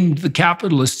who've gamed the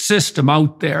capitalist system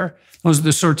out there. Those are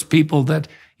the sorts of people that,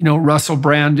 Russell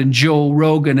Brand and Joe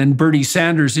Rogan and Bernie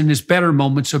Sanders in his better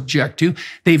moments object to.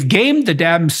 They've gamed the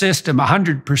damn system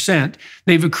 100%.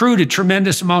 They've accrued a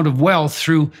tremendous amount of wealth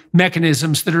through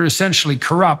mechanisms that are essentially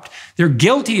corrupt. They're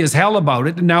guilty as hell about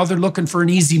it, and now they're looking for an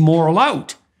easy moral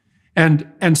out.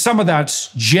 And some of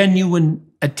that's genuine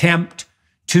attempt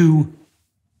to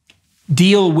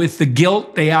deal with the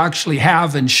guilt they actually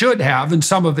have and should have, and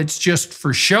some of it's just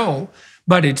for show,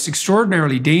 but it's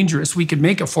extraordinarily dangerous. We could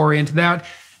make a foray into that.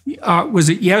 Was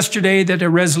it yesterday that a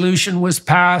resolution was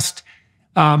passed?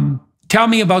 Tell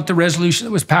me about the resolution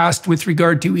that was passed with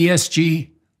regard to ESG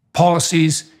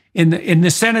policies in the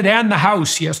Senate and the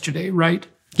House yesterday, right?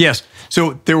 Yes.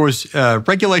 So there was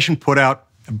regulation put out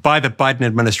by the Biden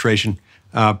administration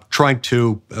trying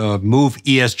to move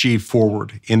ESG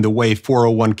forward in the way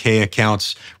 401k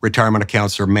accounts, retirement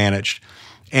accounts are managed.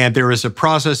 And there is a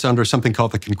process under something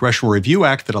called the Congressional Review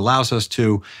Act that allows us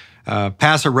to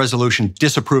pass a resolution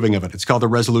disapproving of it. It's called the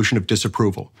Resolution of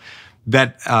Disapproval.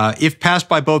 That if passed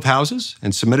by both houses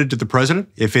and submitted to the president,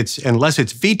 unless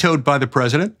it's vetoed by the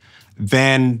president,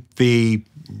 then the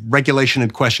regulation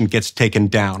in question gets taken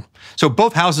down. So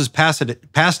both houses passed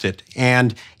it,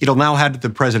 and it'll now head to the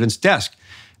president's desk.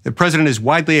 The president is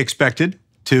widely expected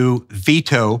to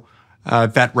veto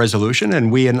that resolution,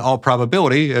 and we, in all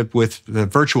probability, with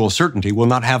virtual certainty, will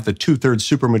not have the 2/3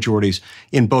 supermajorities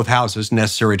in both houses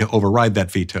necessary to override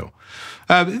that veto.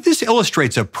 This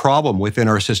illustrates a problem within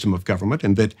our system of government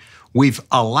in that we've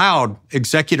allowed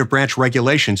executive branch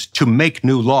regulations to make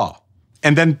new law.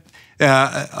 And then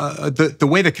the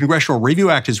way the Congressional Review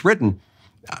Act is written,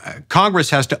 Congress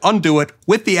has to undo it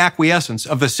with the acquiescence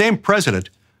of the same president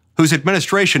whose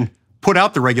administration put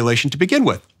out the regulation to begin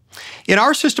with. In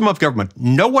our system of government,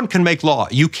 no one can make law.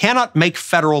 You cannot make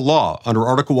federal law under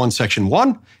Article 1, Section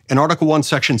 1 and Article 1,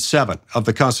 Section 7 of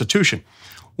the Constitution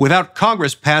without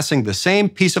Congress passing the same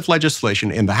piece of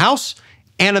legislation in the House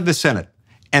and in the Senate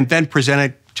and then present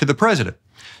it to the president.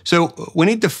 So we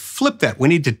need to flip that. We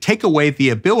need to take away the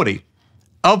ability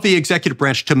of the executive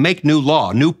branch to make new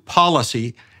law, new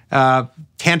policy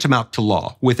tantamount to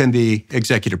law within the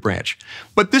executive branch.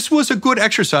 But this was a good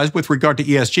exercise with regard to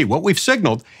ESG. What we've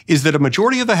signaled is that a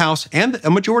majority of the House and a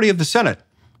majority of the Senate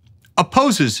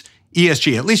opposes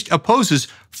ESG, at least opposes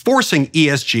forcing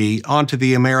ESG onto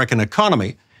the American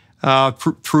economy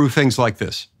through things like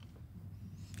this.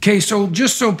 Okay, so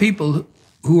just so people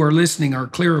who are listening are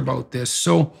clear about this.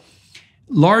 So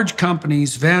large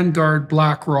companies, Vanguard,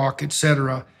 BlackRock, et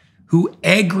cetera, who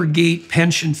aggregate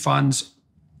pension funds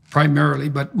primarily,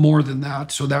 but more than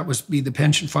that. So that would be the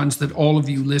pension funds that all of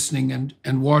you listening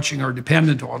and watching are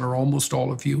dependent on, or almost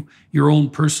all of you, your own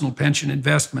personal pension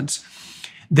investments.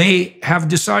 They have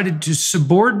decided to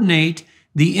subordinate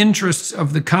the interests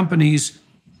of the companies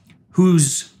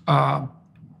whose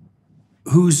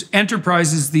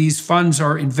enterprises these funds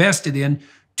are invested in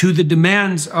to the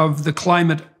demands of the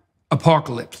climate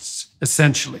apocalypse,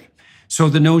 essentially. So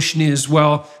the notion is,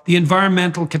 well, the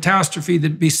environmental catastrophe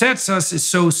that besets us is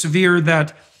so severe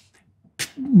that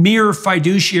mere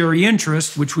fiduciary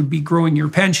interest, which would be growing your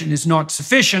pension, is not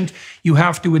sufficient. You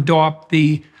have to adopt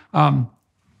the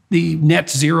net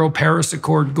zero Paris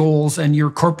Accord goals, and your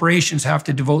corporations have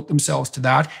to devote themselves to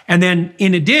that. And then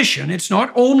in addition, it's not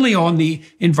only on the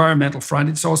environmental front,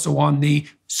 it's also on the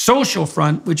social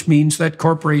front, which means that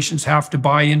corporations have to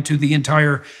buy into the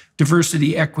entire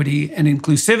diversity, equity, and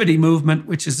inclusivity movement,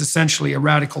 which is essentially a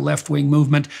radical left-wing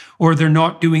movement, or they're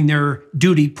not doing their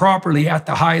duty properly at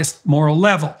the highest moral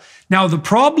level. Now, the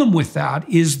problem with that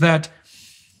is that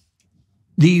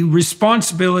the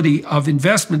responsibility of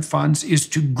investment funds is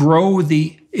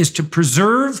to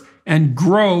preserve and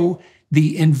grow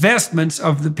the investments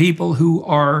of the people who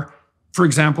are, for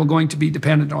example, going to be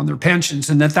dependent on their pensions,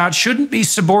 and that shouldn't be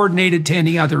subordinated to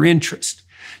any other interest.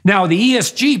 Now, the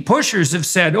ESG pushers have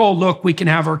said, oh, look, we can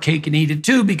have our cake and eat it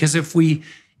too, because if we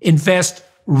invest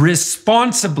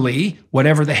responsibly,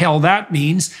 whatever the hell that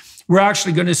means, we're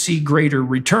actually going to see greater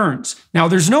returns. Now,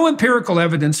 there's no empirical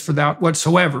evidence for that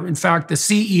whatsoever. In fact, the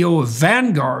CEO of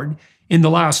Vanguard in the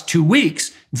last 2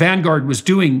 weeks, Vanguard was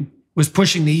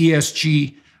pushing the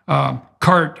ESG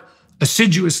cart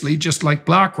assiduously, just like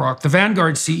BlackRock. The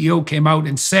Vanguard CEO came out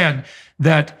and said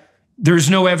that there's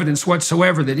no evidence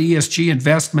whatsoever that ESG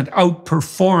investment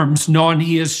outperforms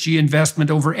non-ESG investment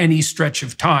over any stretch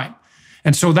of time.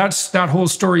 And so that whole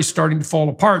story is starting to fall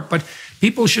apart. But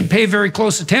people should pay very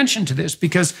close attention to this,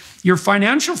 because your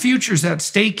financial future is at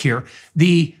stake here.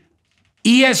 The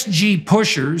ESG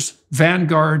pushers,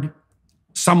 Vanguard,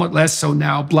 somewhat less so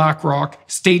now, BlackRock,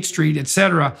 State Street, et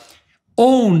cetera,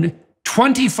 own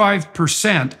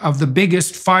 25% of the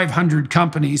biggest 500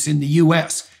 companies in the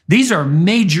US. These are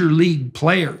major league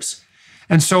players.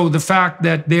 And so the fact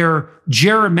that they're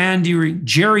gerrymandering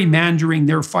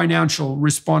their financial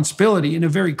responsibility in a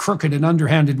very crooked and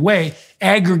underhanded way,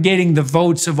 aggregating the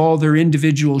votes of all their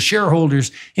individual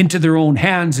shareholders into their own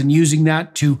hands and using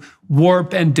that to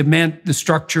warp and dement the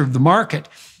structure of the market,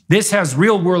 this has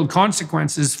real world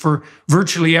consequences for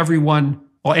virtually everyone,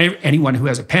 well, anyone who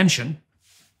has a pension.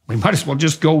 We might as well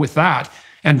just go with that.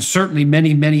 And certainly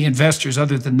many, many investors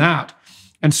other than that.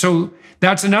 And so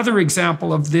that's another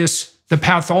example of this, the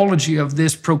pathology of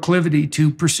this proclivity to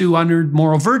pursue unearned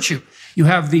moral virtue. You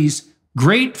have these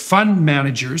great fund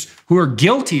managers who are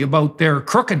guilty about their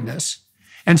crookedness.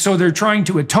 And so they're trying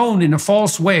to atone in a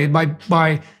false way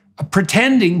by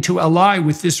pretending to ally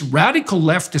with this radical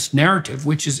leftist narrative,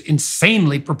 which is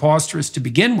insanely preposterous to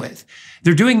begin with.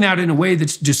 They're doing that in a way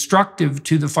that's destructive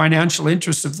to the financial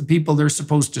interests of the people they're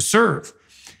supposed to serve.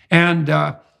 And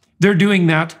they're doing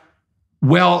that,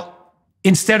 well,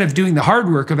 instead of doing the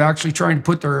hard work of actually trying to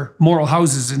put their moral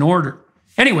houses in order.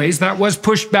 Anyways, that was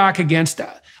pushed back against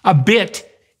a bit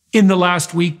in the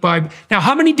last week by... Now,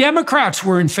 how many Democrats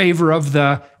were in favor of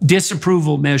the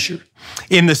disapproval measure?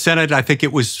 In the Senate, I think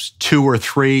it was 2 or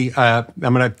 3. I'm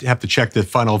going to have to check the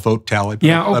final vote tally.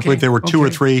 Yeah, okay. I believe there were 2 or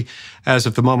 3 as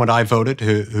of the moment I voted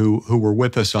who were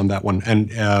with us on that one.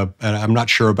 And I'm not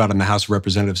sure about in the House of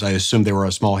Representatives. I assume there were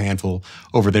a small handful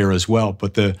over there as well.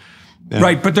 But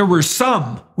right, but there were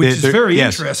some, which is very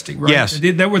interesting, right? Yes.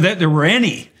 There were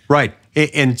any. Right.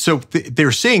 And so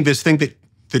they're seeing this thing that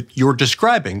you're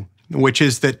describing, which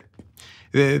is that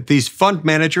these fund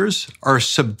managers are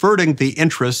subverting the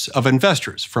interests of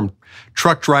investors, from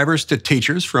truck drivers to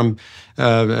teachers, from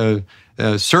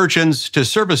surgeons to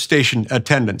service station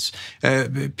attendants,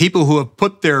 people who have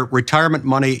put their retirement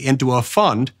money into a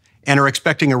fund and are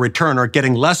expecting a return are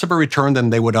getting less of a return than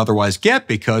they would otherwise get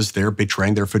because they're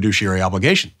betraying their fiduciary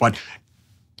obligation. But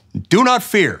do not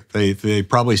fear. They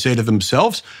probably say to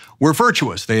themselves, we're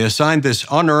virtuous. They assign this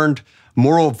unearned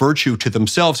moral virtue to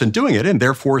themselves in doing it, and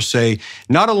therefore say,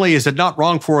 not only is it not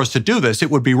wrong for us to do this,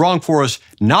 it would be wrong for us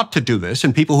not to do this,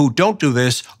 and people who don't do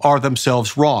this are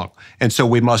themselves wrong, and so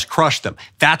we must crush them.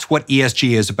 That's what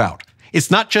ESG is about.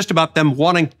 It's not just about them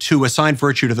wanting to assign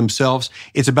virtue to themselves,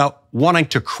 it's about wanting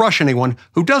to crush anyone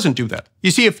who doesn't do that.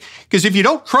 You see, because if you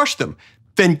don't crush them,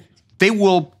 then they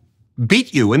will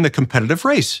beat you in the competitive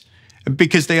race,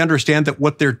 because they understand that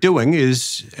what they're doing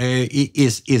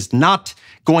is not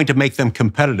going to make them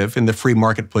competitive in the free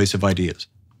marketplace of ideas.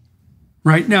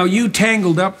 Right. Now, you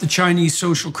tangled up the Chinese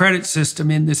social credit system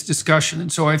in this discussion,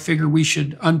 and so I figure we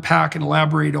should unpack and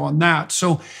elaborate on that.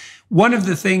 So one of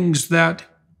the things that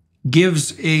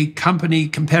gives a company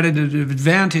competitive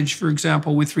advantage, for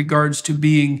example, with regards to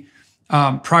being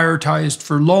prioritized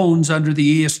for loans under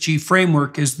the ESG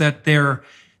framework, is that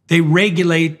they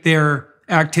regulate their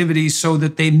activities so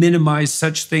that they minimize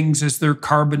such things as their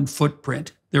carbon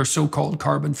footprint, their so-called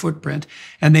carbon footprint.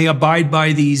 And they abide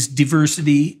by these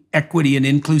diversity, equity, and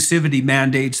inclusivity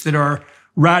mandates that are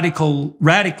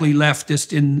radically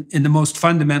leftist in the most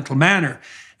fundamental manner.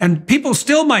 And people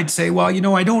still might say, well,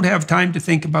 I don't have time to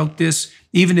think about this,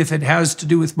 even if it has to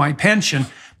do with my pension.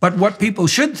 But what people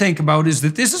should think about is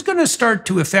that this is going to start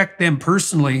to affect them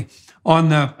personally on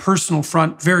the personal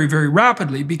front very, very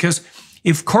rapidly, because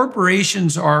if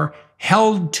corporations are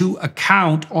held to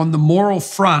account on the moral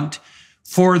front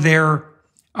for their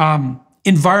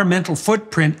environmental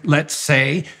footprint, let's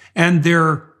say, and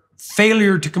their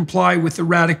failure to comply with the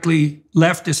radically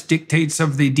leftist dictates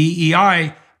of the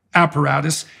DEI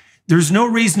apparatus, there's no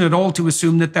reason at all to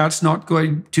assume that that's not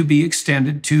going to be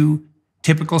extended to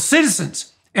typical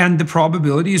citizens. And the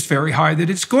probability is very high that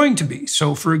it's going to be.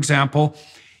 So, for example,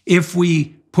 if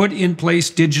we put in place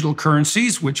digital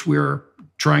currencies, which we're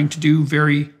trying to do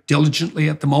very diligently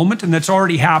at the moment, and that's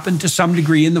already happened to some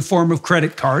degree in the form of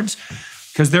credit cards,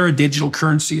 because they're a digital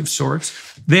currency of sorts,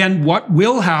 then what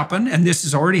will happen, and this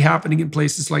is already happening in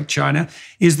places like China,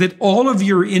 is that all of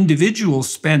your individual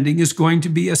spending is going to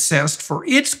be assessed for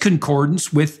its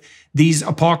concordance with these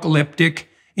apocalyptic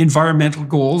environmental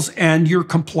goals and your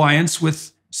compliance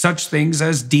with such things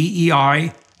as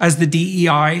DEI, as the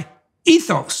DEI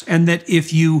ethos. And that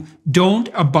if you don't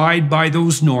abide by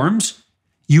those norms,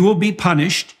 you will be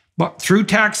punished through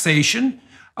taxation,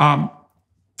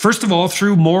 first of all,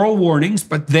 through moral warnings,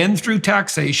 but then through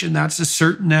taxation. That's as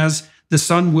certain as the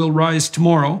sun will rise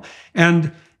tomorrow.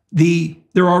 And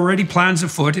there are already plans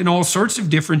afoot in all sorts of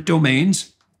different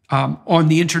domains on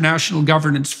the international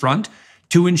governance front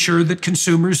to ensure that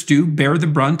consumers do bear the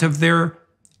brunt of their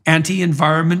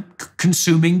anti-environment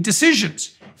consuming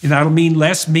decisions. And that'll mean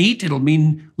less meat. It'll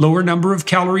mean lower number of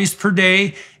calories per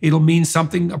day. It'll mean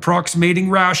something approximating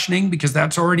rationing, because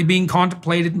that's already being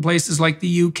contemplated in places like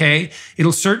the UK.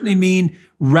 It'll certainly mean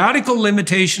radical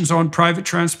limitations on private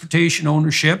transportation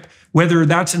ownership, whether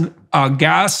that's a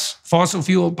gas, fossil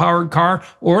fuel powered car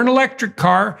or an electric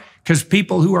car, because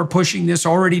people who are pushing this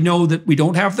already know that we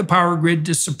don't have the power grid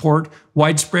to support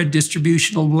widespread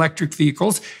distribution of electric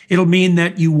vehicles. It'll mean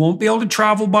that you won't be able to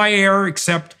travel by air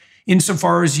except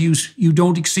insofar as you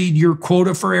don't exceed your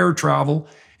quota for air travel.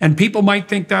 And people might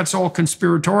think that's all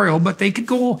conspiratorial, but they could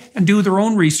go and do their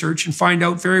own research and find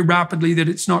out very rapidly that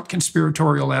it's not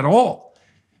conspiratorial at all.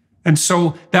 And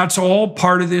so that's all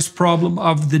part of this problem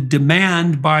of the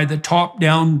demand by the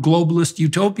top-down globalist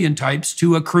utopian types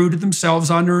to accrue to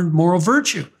themselves unearned moral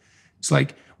virtue. It's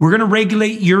like, we're going to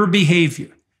regulate your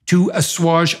behavior to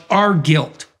assuage our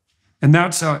guilt. And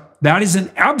that is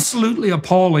an absolutely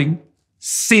appalling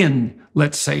sin,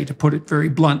 let's say, to put it very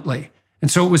bluntly. And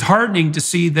so it was heartening to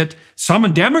see that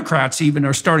some Democrats even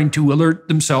are starting to alert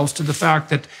themselves to the fact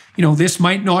that, this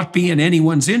might not be in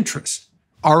anyone's interest.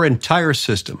 Our entire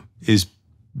system is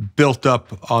built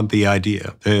up on the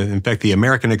idea. In fact, the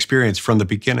American experience from the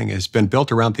beginning has been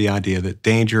built around the idea that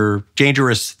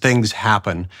dangerous things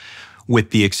happen with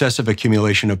the excessive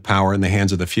accumulation of power in the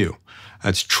hands of the few.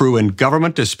 That's true in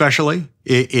government especially.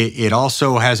 It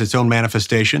also has its own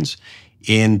manifestations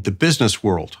in the business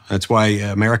world. That's why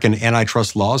American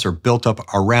antitrust laws are built up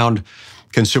around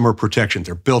consumer protection.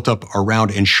 They're built up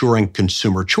around ensuring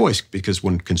consumer choice, because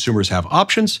when consumers have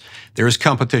options, there is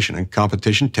competition, and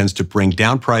competition tends to bring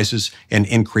down prices and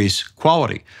increase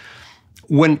quality.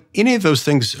 When any of those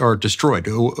things are destroyed,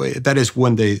 that is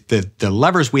when the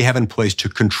levers we have in place to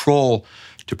control,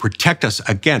 to protect us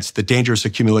against the dangerous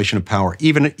accumulation of power,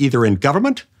 either in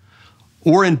government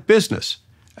or in business,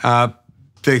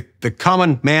 the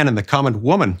common man and the common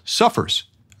woman suffers.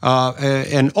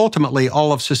 and ultimately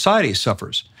all of society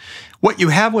suffers. What you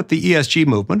have with the ESG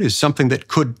movement is something that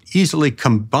could easily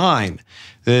combine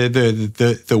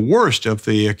the worst of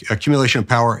the accumulation of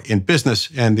power in business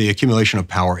and the accumulation of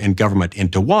power in government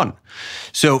into one.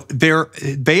 So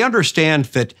they understand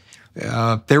that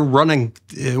they're working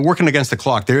against the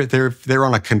clock. They're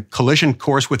on a collision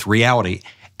course with reality,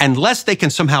 unless they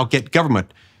can somehow get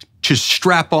government to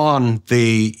strap on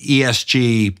the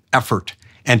ESG effort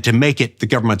and to make it the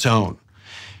government's own.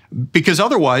 Because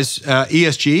otherwise,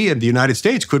 ESG in the United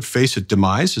States could face a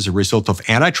demise as a result of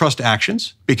antitrust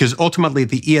actions, because ultimately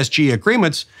the ESG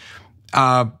agreements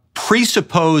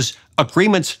presuppose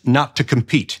agreements not to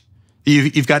compete.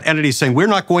 You've got entities saying, we're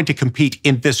not going to compete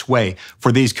in this way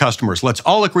for these customers. Let's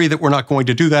all agree that we're not going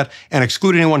to do that and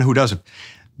exclude anyone who doesn't.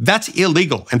 That's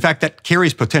illegal. In fact, that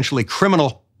carries potentially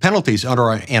criminal penalties under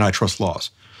our antitrust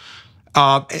laws.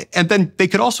 And then they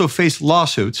could also face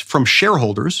lawsuits from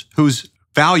shareholders whose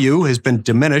value has been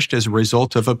diminished as a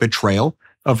result of a betrayal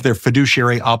of their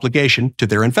fiduciary obligation to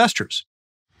their investors.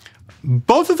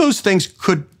 Both of those things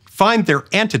could find their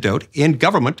antidote in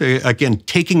government, again,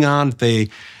 taking on the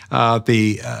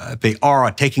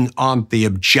aura, taking on the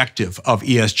objective of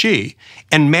ESG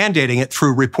and mandating it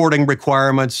through reporting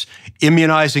requirements,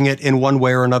 immunizing it in one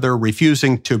way or another,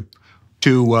 refusing to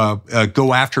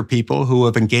go after people who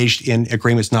have engaged in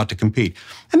agreements not to compete.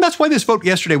 And that's why this vote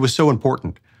yesterday was so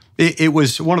important. It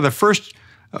was one of the first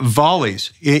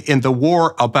volleys in the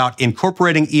war about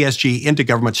incorporating ESG into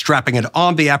government, strapping it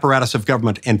on the apparatus of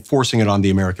government and forcing it on the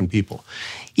American people.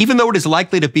 Even though it is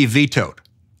likely to be vetoed,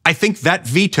 I think that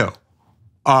veto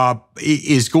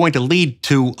is going to lead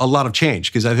to a lot of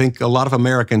change, because I think a lot of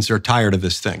Americans are tired of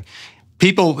this thing.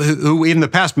 People who in the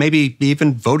past maybe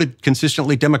even voted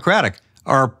consistently Democratic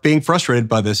are being frustrated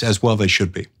by this, as well they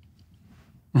should be.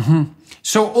 Mm-hmm.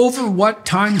 So over what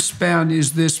time span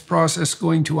is this process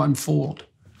going to unfold?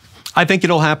 I think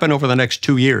it'll happen over the next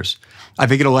 2 years. I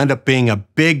think it'll end up being a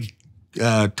big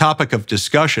topic of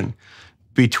discussion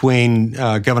between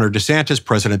Governor DeSantis,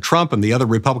 President Trump, and the other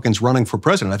Republicans running for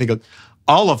president. I think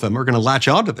all of them are going to latch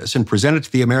onto this and present it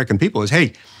to the American people as,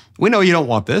 hey, we know you don't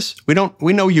want this. We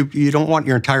know you don't want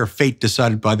your entire fate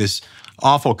decided by this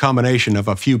awful combination of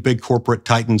a few big corporate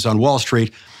titans on Wall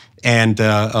Street and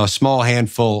a small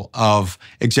handful of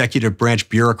executive branch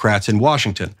bureaucrats in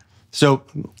Washington. So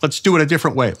let's do it a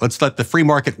different way. Let's let the free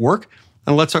market work,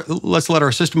 and let's let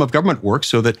our system of government work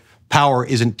so that power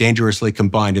isn't dangerously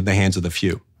combined in the hands of the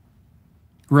few.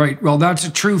 Right. Well, that's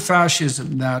a true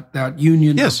fascism, that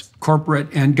union yes. of corporate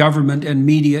and government and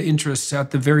media interests at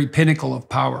the very pinnacle of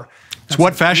power. That's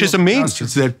what fascism means.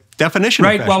 It's the definition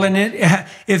right. of fascism. Well,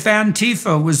 if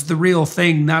Antifa was the real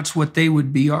thing, that's what they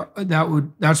would be.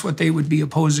 That's what they would be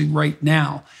opposing right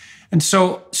now. And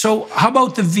so how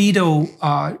about the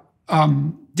veto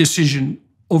decision?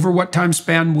 Over what time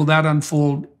span will that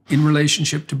unfold in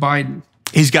relationship to Biden?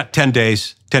 He's got 10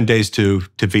 days to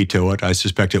veto it. I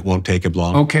suspect it won't take him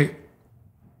long.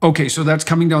 Okay, so that's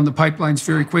coming down the pipelines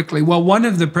very quickly. Well, one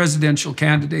of the presidential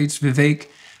candidates, Vivek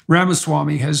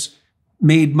Ramaswamy, has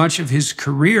made much of his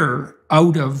career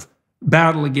out of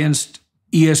battle against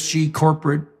ESG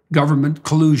corporate government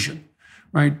collusion,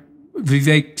 right?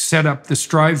 Vivek set up the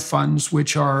Strive funds,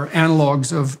 which are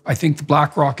analogs of, I think, the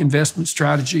BlackRock investment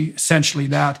strategy, essentially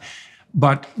that,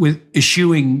 but with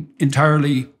eschewing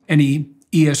entirely any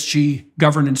ESG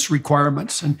governance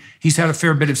requirements. And he's had a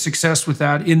fair bit of success with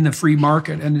that in the free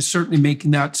market and is certainly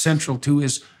making that central to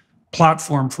his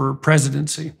platform for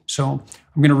presidency. So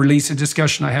I'm going to release a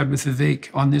discussion I had with Vivek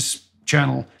on this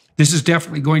channel. This is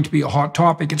definitely going to be a hot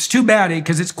topic. It's too bad,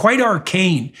 because it's quite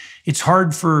arcane. It's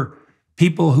hard for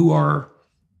people who are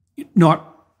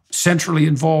not centrally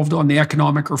involved on the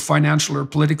economic or financial or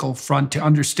political front to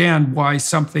understand why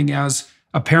something as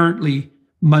apparently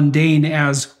mundane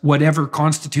as whatever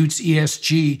constitutes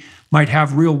ESG might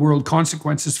have real world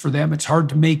consequences for them. It's hard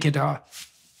to make it a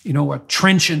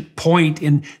trenchant point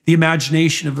in the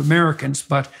imagination of Americans,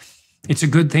 but it's a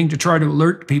good thing to try to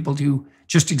alert people to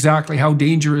just exactly how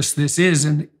dangerous this is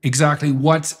and exactly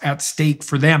what's at stake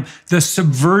for them. The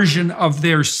subversion of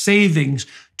their savings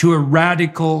to a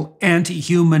radical,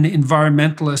 anti-human,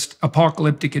 environmentalist,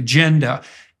 apocalyptic agenda,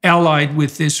 allied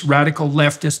with this radical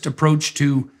leftist approach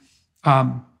to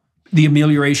the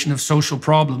amelioration of social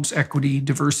problems, equity,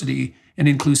 diversity, and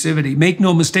inclusivity. Make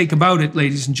no mistake about it,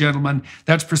 ladies and gentlemen,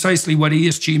 that's precisely what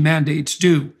ESG mandates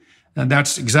do. And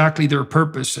that's exactly their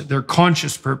purpose, their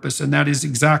conscious purpose, and that is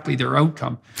exactly their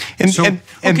outcome. So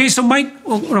Mike,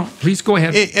 please go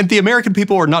ahead. And the American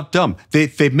people are not dumb. They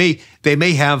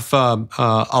may have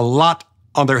a lot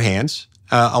on their hands.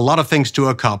 a lot of things to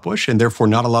accomplish, and therefore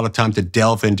not a lot of time to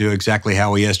delve into exactly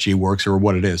how ESG works or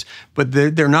what it is. But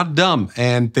they're not dumb,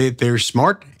 and they're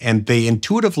smart, and they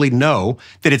intuitively know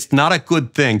that it's not a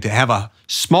good thing to have a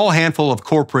small handful of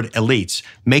corporate elites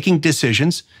making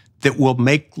decisions that will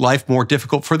make life more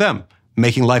difficult for them,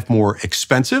 making life more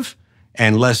expensive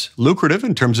and less lucrative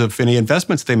in terms of any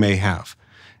investments they may have.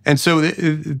 And so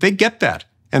they get that.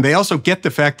 And they also get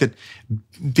the fact that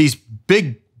these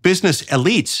big business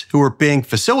elites who are being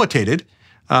facilitated,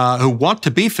 who want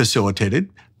to be facilitated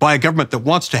by a government that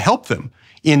wants to help them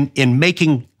in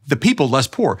making the people less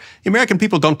poor. The American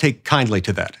people don't take kindly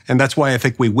to that. And that's why I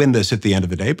think we win this at the end of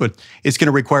the day. But it's going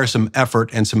to require some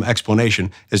effort and some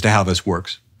explanation as to how this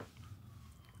works.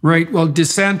 Right. Well,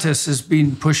 DeSantis has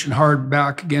been pushing hard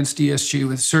back against ESG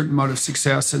with a certain amount of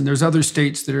success. And there's other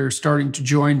states that are starting to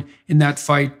join in that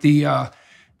fight. The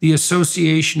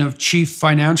Association of Chief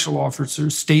Financial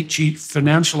Officers, State Chief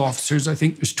Financial Officers, I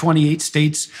think there's 28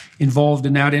 states involved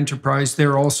in that enterprise.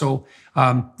 They're also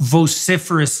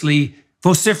vociferous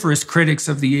critics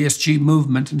of the ESG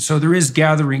movement. And so there is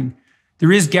gathering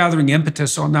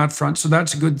impetus on that front. So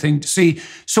that's a good thing to see.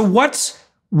 So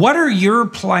what are your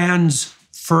plans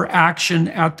for action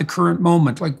at the current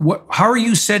moment? Like how are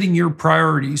you setting your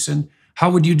priorities, and how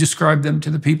would you describe them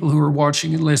to the people who are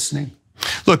watching and listening?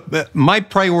 Look, my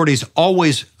priorities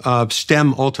always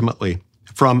stem ultimately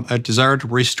from a desire to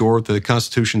restore the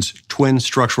Constitution's twin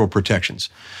structural protections.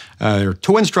 There are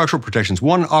twin structural protections.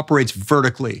 One operates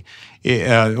vertically.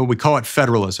 We call it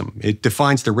federalism. It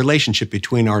defines the relationship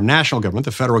between our national government,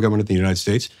 the federal government of the United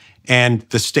States, and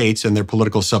the states and their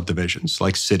political subdivisions,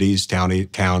 like cities,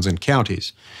 towns, and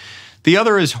counties. The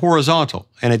other is horizontal,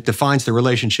 and it defines the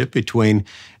relationship between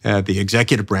the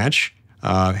executive branch,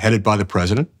 headed by the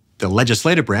president, the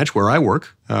legislative branch, where I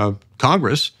work,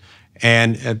 Congress,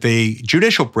 and the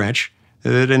judicial branch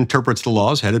that interprets the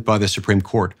laws, headed by the Supreme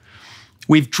Court.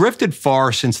 We've drifted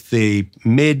far since the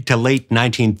mid to late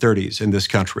 1930s in this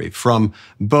country from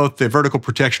both the vertical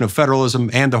protection of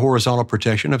federalism and the horizontal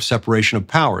protection of separation of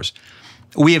powers.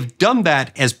 We have done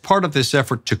that as part of this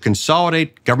effort to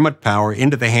consolidate government power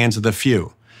into the hands of the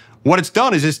few. What it's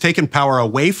done is it's taken power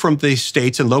away from the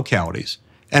states and localities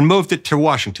and moved it to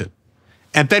Washington.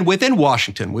 And then within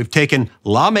Washington, we've taken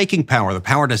lawmaking power, the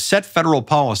power to set federal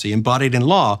policy embodied in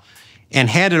law, and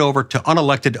hand it over to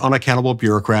unelected, unaccountable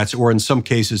bureaucrats, or in some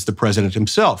cases, the president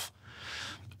himself.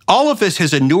 All of this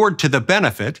has inured to the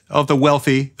benefit of the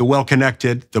wealthy, the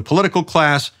well-connected, the political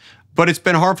class, but it's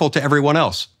been harmful to everyone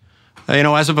else.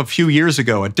 As of a few years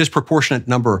ago, a disproportionate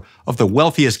number of the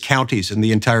wealthiest counties in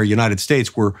the entire United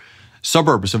States were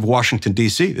suburbs of Washington,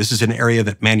 D.C. This is an area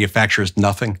that manufactures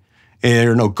nothing.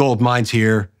 There are no gold mines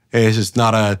here. This is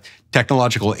not a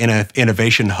technological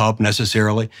innovation hub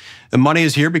necessarily. The money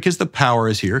is here because the power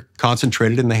is here,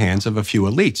 concentrated in the hands of a few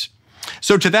elites.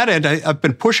 So to that end, I've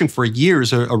been pushing for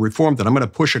years a reform that I'm going to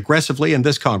push aggressively in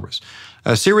this Congress.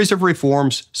 A series of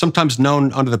reforms, sometimes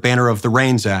known under the banner of the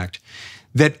REINS Act,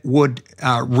 that would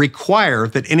require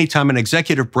that anytime an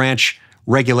executive branch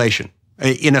regulation,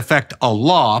 in effect a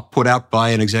law put out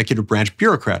by an executive branch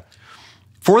bureaucrat,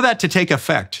 for that to take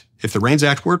effect, if the REINS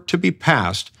Act were to be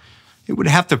passed, it would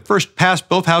have to first pass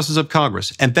both houses of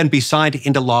Congress and then be signed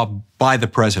into law by the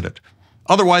president.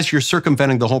 Otherwise, you're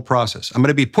circumventing the whole process. I'm going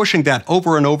to be pushing that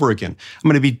over and over again. I'm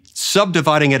going to be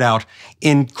subdividing it out,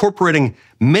 incorporating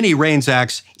many REINS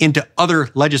Acts into other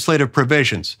legislative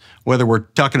provisions, whether we're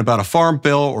talking about a farm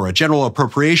bill or a general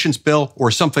appropriations bill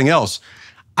or something else.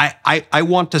 I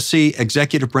want to see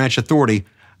executive branch authority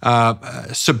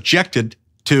subjected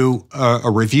to a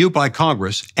review by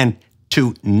Congress and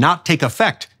to not take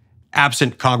effect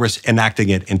absent Congress enacting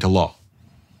it into law.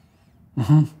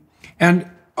 Mm-hmm. And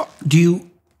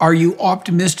are you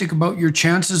optimistic about your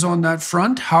chances on that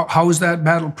front? How is that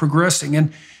battle progressing?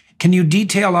 And can you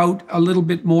detail out a little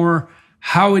bit more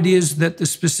how it is that the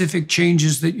specific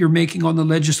changes that you're making on the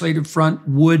legislative front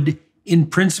would, in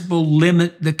principle,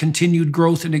 limit the continued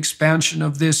growth and expansion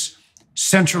of this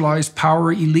centralized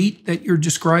power elite that you're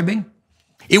describing?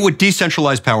 It would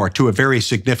decentralize power to a very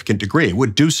significant degree. It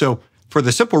would do so for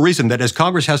the simple reason that as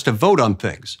Congress has to vote on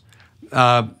things,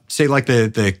 say like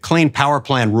the Clean Power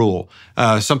Plan rule,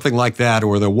 something like that,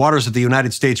 or the Waters of the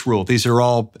United States rule. These are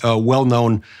all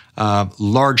well-known,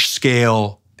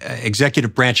 large-scale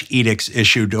executive branch edicts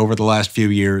issued over the last few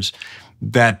years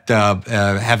that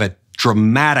have a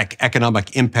dramatic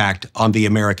economic impact on the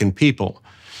American people.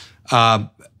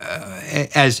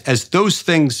 As those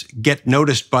things get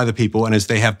noticed by the people and as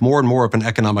they have more and more of an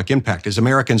economic impact, as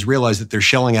Americans realize that they're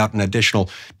shelling out an additional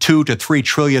 $2 to $3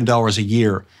 trillion a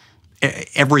year,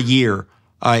 every year,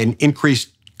 in increased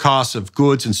costs of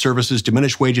goods and services,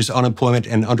 diminished wages, unemployment,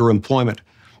 and underemployment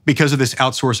because of this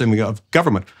outsourcing of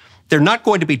government. They're not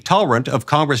going to be tolerant of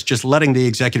Congress just letting the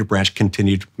executive branch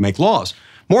continue to make laws.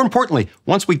 More importantly,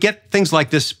 once we get things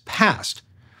like this passed,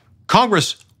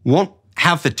 Congress won't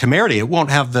have the temerity, it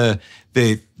won't have the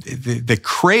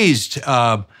crazed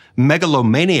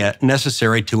megalomania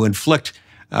necessary to inflict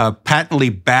patently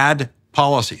bad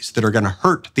policies that are going to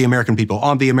hurt the American people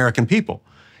on the American people.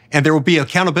 And there will be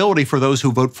accountability for those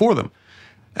who vote for them.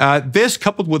 This,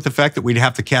 coupled with the fact that we'd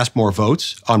have to cast more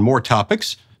votes on more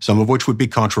topics, some of which would be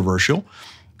controversial,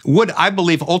 would, I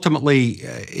believe, ultimately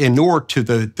inure to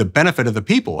the benefit of the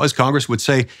people, as Congress would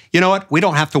say, you know what, we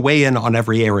don't have to weigh in on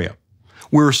every area.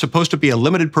 We're supposed to be a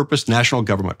limited-purpose national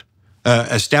government,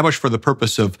 established for the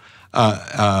purpose of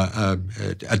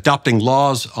adopting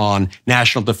laws on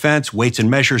national defense, weights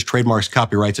and measures, trademarks,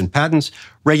 copyrights, and patents,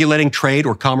 regulating trade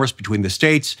or commerce between the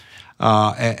states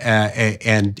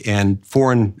and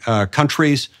foreign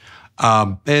countries.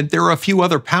 And there are a few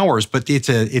other powers, but it's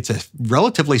a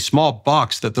relatively small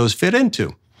box that those fit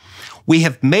into. We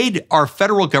have made our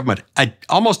federal government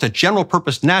almost a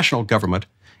general-purpose national government,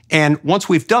 and once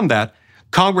we've done that,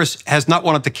 Congress has not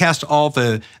wanted to cast all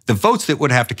the votes that it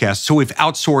would have to cast, so we've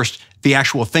outsourced the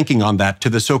actual thinking on that to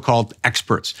the so-called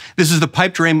experts. This is the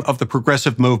pipe dream of the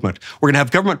progressive movement. We're going to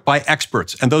have government by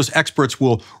experts, and those experts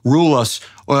will rule us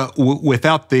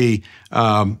without the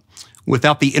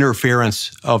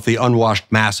interference of the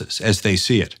unwashed masses as they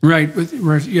see it. Right,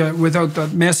 without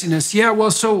that messiness. Yeah,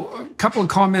 well, so a couple of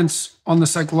comments on the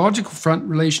psychological front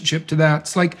relationship to that.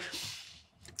 It's like,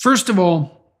 first of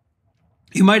all,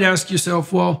 you might ask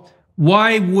yourself, well,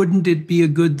 why wouldn't it be a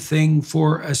good thing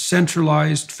for a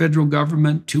centralized federal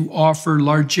government to offer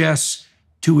largesse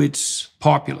to its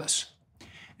populace?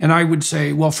 And I would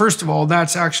say, well, first of all,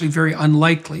 that's actually very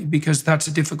unlikely because that's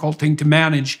a difficult thing to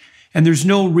manage. And there's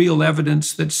no real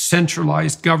evidence that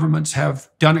centralized governments have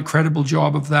done a credible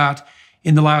job of that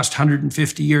in the last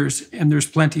 150 years. And there's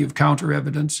plenty of counter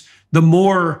evidence. The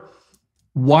more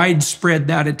widespread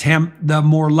that attempt, the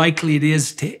more likely it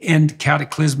is to end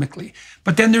cataclysmically.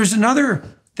 But then there's another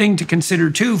thing to consider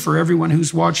too for everyone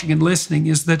who's watching and listening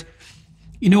is that,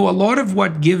 you know, a lot of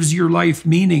what gives your life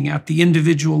meaning at the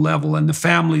individual level and the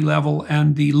family level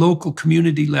and the local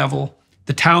community level,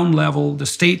 the town level, the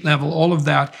state level, all of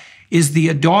that is the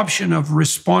adoption of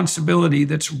responsibility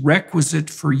that's requisite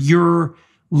for your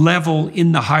level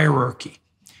in the hierarchy.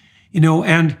 You know,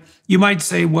 and you might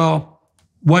say, well,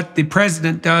 what the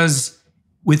president does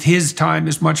with his time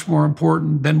is much more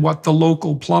important than what the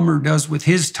local plumber does with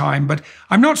his time. But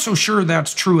I'm not so sure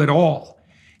that's true at all.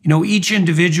 You know, each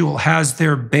individual has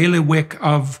their bailiwick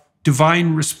of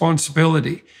divine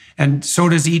responsibility. And so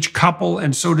does each couple,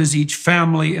 and so does each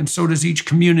family, and so does each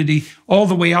community, all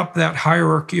the way up that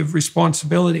hierarchy of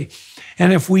responsibility.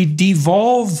 And if we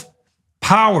devolve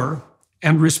power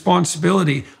and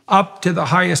responsibility up to the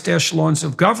highest echelons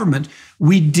of government,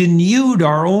 we denude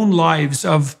our own lives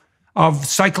of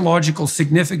psychological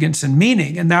significance and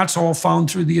meaning, and that's all found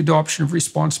through the adoption of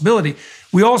responsibility.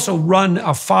 We also run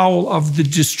afoul of the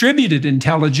distributed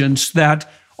intelligence that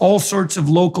all sorts of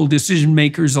local decision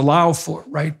makers allow for,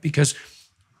 right? Because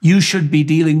you should be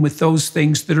dealing with those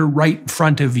things that are right in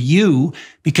front of you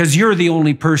because you're the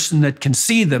only person that can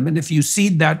see them. And if you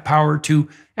cede that power to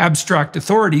abstract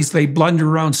authorities, they blunder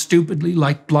around stupidly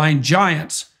like blind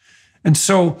giants. And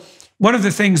so one of the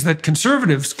things that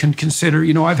conservatives can consider,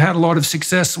 you know, I've had a lot of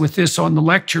success with this on the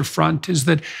lecture front, is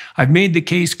that I've made the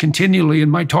case continually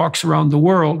in my talks around the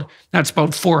world, that's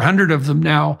about 400 of them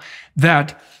now,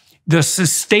 that the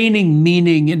sustaining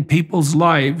meaning in people's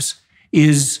lives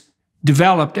is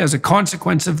developed as a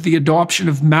consequence of the adoption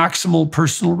of maximal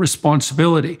personal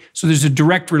responsibility. So there's a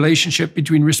direct relationship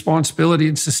between responsibility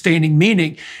and sustaining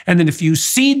meaning. And then if you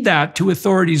cede that to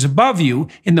authorities above you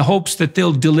in the hopes that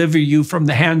they'll deliver you from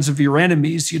the hands of your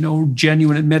enemies, you know,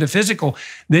 genuine and metaphysical,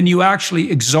 then you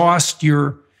actually exhaust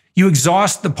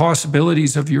the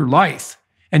possibilities of your life.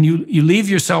 And you leave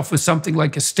yourself with something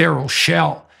like a sterile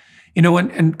shell. You know,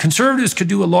 and conservatives could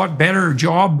do a lot better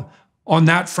job on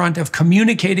that front of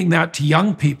communicating that to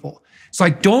young people. It's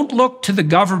like, don't look to the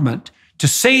government to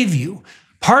save you,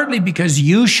 partly because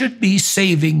you should be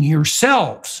saving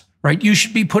yourselves, right? You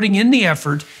should be putting in the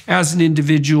effort as an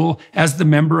individual, as the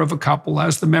member of a couple,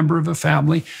 as the member of a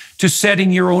family, to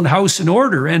setting your own house in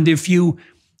order. And if you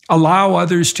allow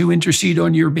others to intercede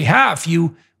on your behalf,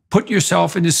 you put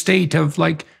yourself in a state of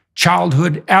like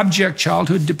abject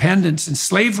childhood dependence and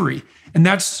slavery.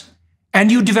 And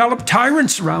you develop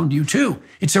tyrants around you too.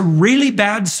 It's a really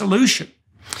bad solution.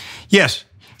 Yes,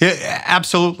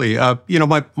 absolutely. You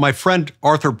know, my friend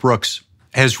Arthur Brooks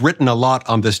has written a lot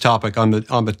on this topic, on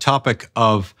the topic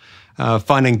of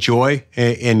finding joy,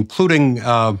 including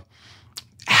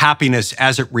happiness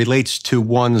as it relates to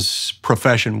one's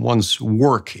profession, one's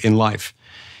work in life.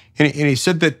 And he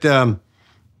said that,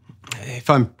 if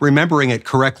I'm remembering it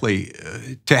correctly,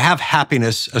 to have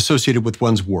happiness associated with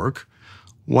one's work,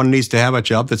 one needs to have a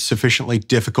job that's sufficiently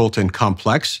difficult and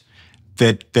complex,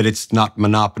 that it's not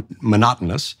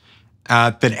monotonous,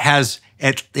 that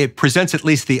it presents at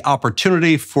least the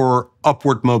opportunity for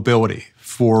upward mobility,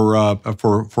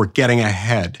 for getting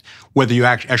ahead. Whether you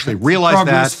actually realize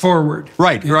progress that, forward,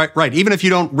 right. Even if you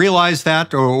don't realize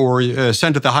that or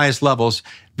ascend to the highest levels,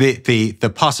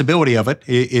 the possibility of it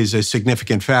is a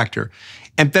significant factor.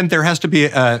 And then there has to be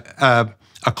a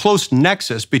close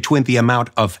nexus between the amount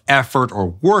of effort or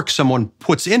work someone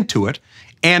puts into it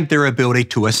and their ability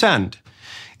to ascend.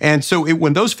 And so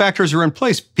when those factors are in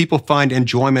place, people find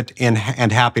enjoyment and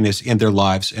happiness in their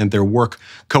lives, and their work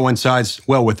coincides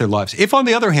well with their lives. If, on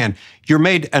the other hand, you're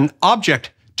made an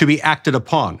object to be acted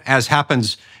upon, as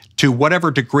happens to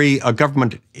whatever degree a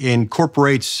government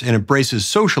incorporates and embraces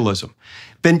socialism,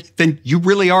 then you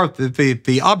really are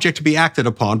the object to be acted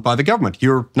upon by the government.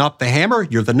 You're not the hammer,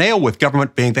 you're the nail, with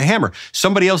government being the hammer.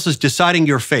 Somebody else is deciding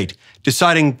your fate,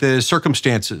 deciding the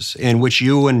circumstances in which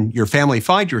you and your family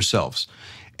find yourselves.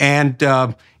 And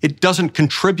it doesn't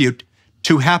contribute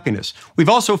to happiness. We've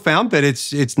also found that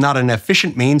it's not an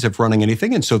efficient means of running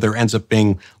anything, and so there ends up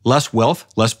being less wealth,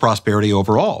 less prosperity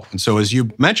overall. And so, as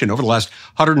you mentioned, over the last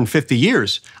 150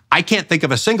 years, I can't think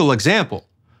of a single example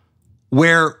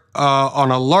where,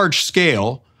 on a large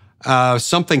scale,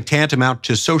 something tantamount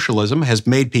to socialism has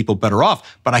made people better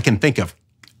off. But I can think of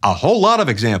a whole lot of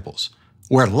examples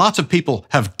where lots of people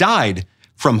have died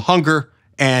from hunger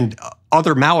and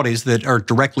other maladies that are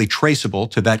directly traceable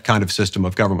to that kind of system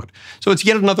of government. So it's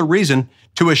yet another reason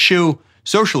to eschew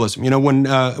socialism. You know, when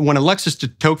Alexis de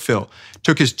Tocqueville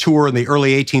took his tour in the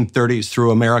early 1830s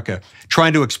through America,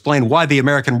 trying to explain why the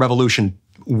American Revolution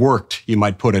worked, you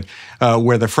might put it,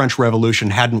 where the French Revolution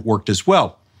hadn't worked as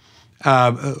well.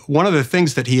 One of the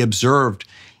things that he observed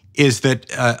is that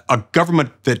a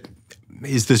government that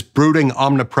is this brooding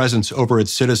omnipresence over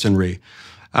its citizenry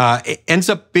it ends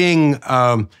up being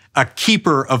a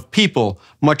keeper of people,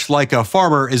 much like a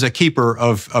farmer is a keeper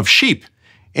of sheep.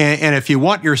 And if you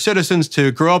want your citizens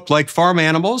to grow up like farm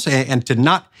animals and to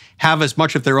not have as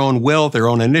much of their own will, their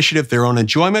own initiative, their own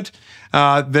enjoyment,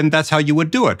 then that's how you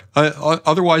would do it.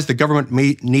 Otherwise, the government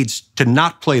needs to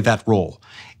not play that role.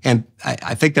 And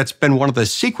I think that's been one of the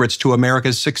secrets to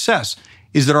America's success,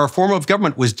 is that our form of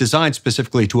government was designed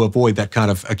specifically to avoid that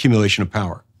kind of accumulation of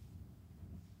power.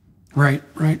 Right.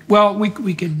 Well, we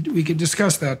could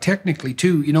discuss that technically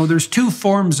too. You know, there's two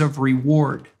forms of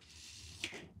reward.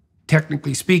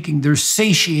 Technically speaking, there's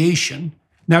satiation.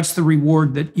 That's the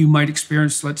reward that you might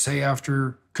experience, let's say,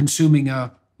 after consuming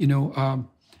a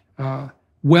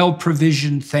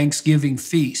well-provisioned Thanksgiving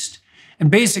feast.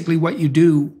 And basically, what you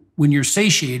do when you're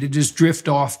satiated is drift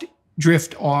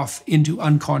off into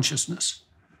unconsciousness.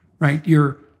 Right?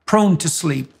 You're prone to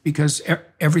sleep because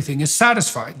everything is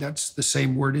satisfied. That's the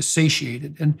same word as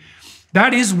satiated. And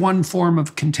that is one form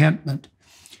of contentment.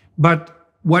 But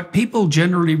what people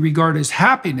generally regard as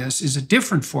happiness is a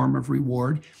different form of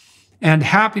reward. And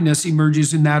happiness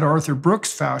emerges in that Arthur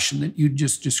Brooks fashion that you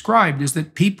just described, is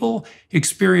that people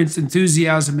experience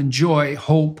enthusiasm and joy,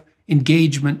 hope,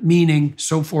 engagement, meaning,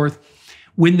 so forth,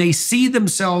 when they see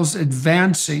themselves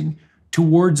advancing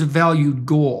towards a valued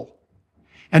goal.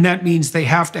 And that means they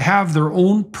have to have their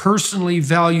own personally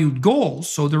valued goals,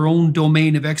 so their own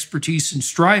domain of expertise and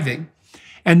striving.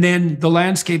 And then the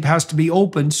landscape has to be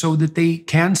open so that they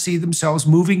can see themselves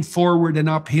moving forward and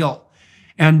uphill.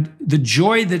 And the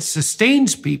joy that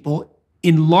sustains people,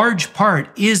 in large part,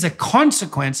 is a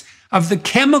consequence of the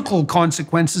chemical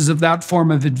consequences of that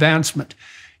form of advancement.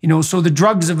 You know, so the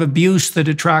drugs of abuse that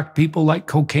attract people, like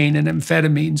cocaine and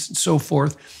amphetamines and so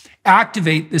forth,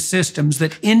 activate the systems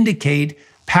that indicate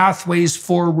pathways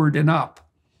forward and up.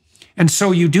 And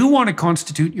so you do want to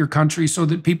constitute your country so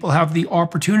that people have the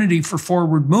opportunity for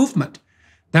forward movement.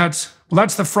 That's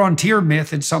the frontier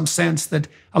myth, in some sense, that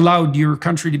allowed your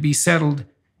country to be settled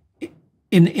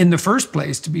in the first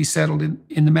place, to be settled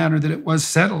in the manner that it was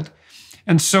settled.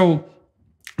 And so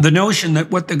the notion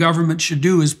that what the government should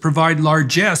do is provide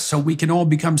largesse so we can all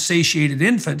become satiated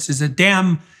infants is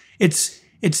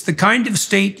it's the kind of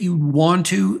state you'd want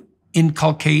to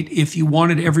inculcate if you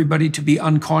wanted everybody to be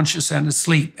unconscious and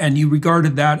asleep, and you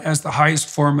regarded that as the highest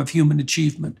form of human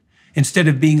achievement, instead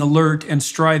of being alert and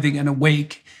striving and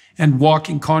awake and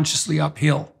walking consciously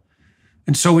uphill.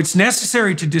 And so it's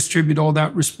necessary to distribute all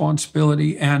that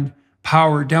responsibility and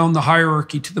power down the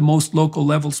hierarchy to the most local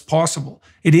levels possible.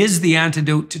 It is the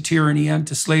antidote to tyranny and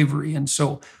to slavery. And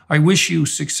so I wish you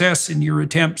success in your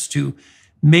attempts to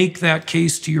make that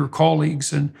case to your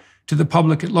colleagues and to the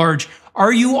public at large.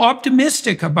 Are you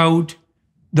optimistic about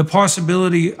the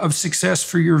possibility of success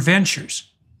for your ventures?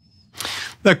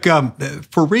 Look,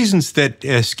 for reasons that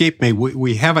escape me,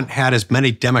 we haven't had as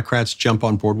many Democrats jump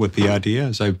on board with the idea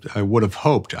as I would have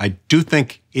hoped. I do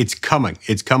think it's coming.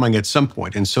 It's coming at some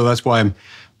point. And so that's why I'm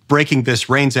breaking this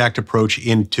REINS Act approach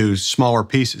into smaller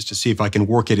pieces to see if I can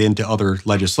work it into other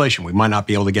legislation. We might not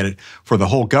be able to get it for the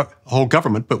whole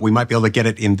government, but we might be able to get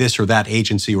it in this or that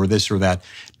agency or this or that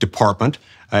department,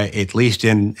 at least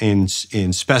in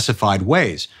specified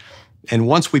ways. And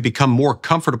once we become more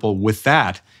comfortable with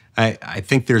that, I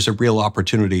think there's a real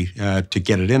opportunity to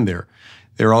get it in there.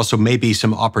 There also may be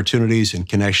some opportunities in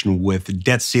connection with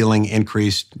debt ceiling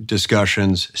increase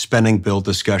discussions, spending bill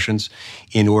discussions,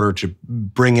 in order to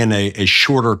bring in a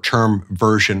shorter term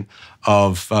version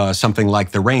of something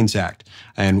like the REINS Act.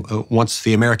 And once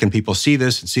the American people see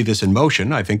this and see this in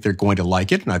motion, I think they're going to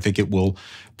like it, and I think it will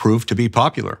prove to be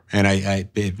popular. And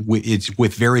it's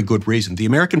with very good reason. The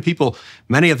American people,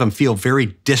 many of them feel very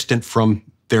distant from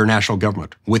their national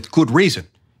government, with good reason.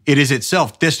 It is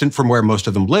itself distant from where most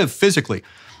of them live physically,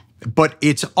 but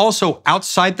it's also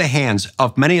outside the hands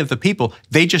of many of the people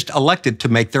they just elected to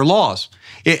make their laws.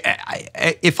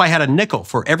 If I had a nickel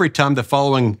for every time the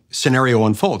following scenario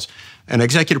unfolds, an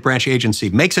executive branch agency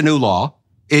makes a new law,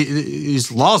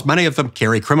 these laws, many of them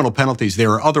carry criminal penalties. They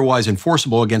are otherwise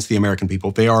enforceable against the American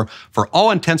people. They are, for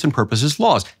all intents and purposes,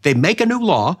 laws. They make a new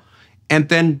law, and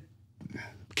then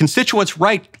constituents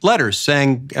write letters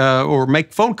saying, or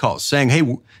make phone calls saying,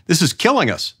 hey, this is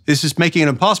killing us. This is making it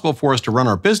impossible for us to run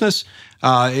our business.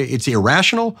 It's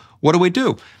irrational. What do we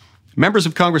do? Members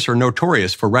of Congress are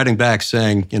notorious for writing back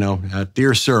saying,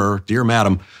 dear sir, dear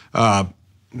madam,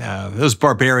 those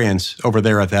barbarians over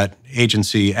there at that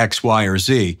agency X, Y, or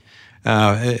Z,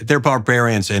 they're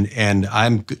barbarians, and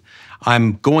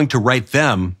I'm going to write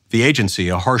them, the agency,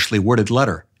 a harshly worded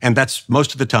letter. And that's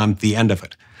most of the time the end of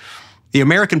it. The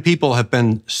American people have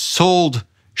been sold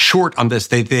short on this.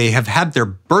 They have had their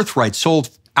birthright sold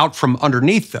out from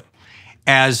underneath them,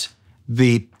 as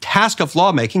the task of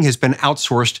lawmaking has been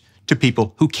outsourced to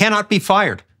people who cannot be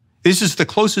fired. This is the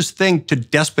closest thing to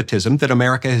despotism that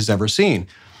America has ever seen.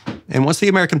 And once the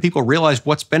American people realize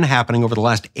what's been happening over the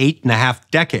last 8.5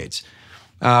 decades,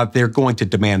 they're going to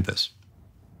demand this.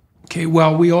 Okay,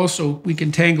 well, we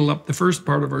can tangle up the first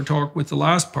part of our talk with the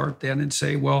last part then and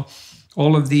say, well,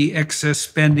 all of the excess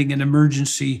spending and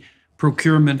emergency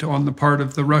procurement on the part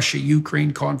of the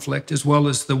Russia-Ukraine conflict, as well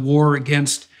as the war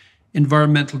against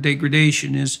environmental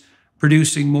degradation, is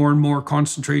producing more and more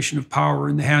concentration of power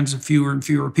in the hands of fewer and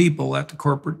fewer people at the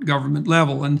corporate government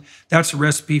level. And that's a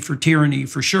recipe for tyranny,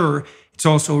 for sure. It's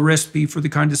also a recipe for the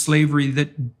kind of slavery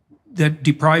that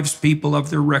deprives people of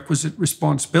their requisite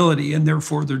responsibility and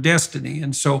therefore their destiny.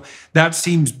 And so that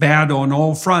seems bad on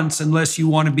all fronts unless you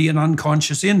want to be an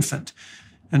unconscious infant.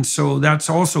 And so that's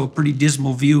also a pretty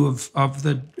dismal view of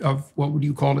what would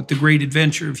you call it, the great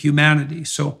adventure of humanity.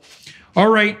 So, all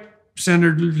right,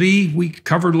 Senator Lee, we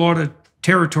covered a lot of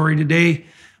territory today,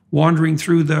 wandering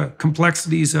through the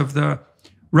complexities of the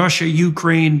Russia,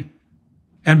 Ukraine,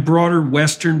 and broader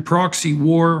Western proxy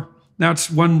war. That's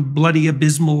one bloody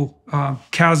abysmal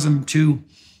chasm to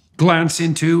glance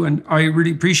into. And I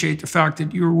really appreciate the fact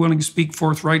that you were willing to speak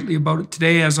forthrightly about it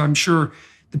today, as I'm sure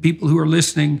the people who are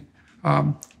listening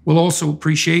will also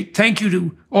appreciate. Thank you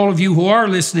to all of you who are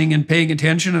listening and paying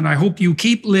attention. And I hope you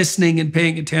keep listening and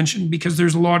paying attention, because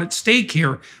there's a lot at stake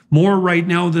here, more right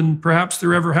now than perhaps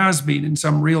there ever has been in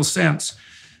some real sense.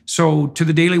 So to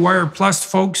the Daily Wire Plus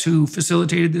folks who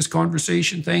facilitated this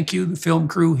conversation, thank you. The film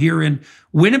crew here in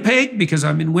Winnipeg, because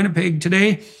I'm in Winnipeg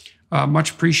today,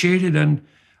 much appreciated. And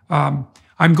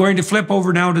I'm going to flip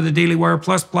over now to the Daily Wire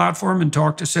Plus platform and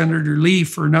talk to Senator Lee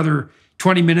for another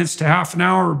 20 minutes to half an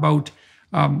hour about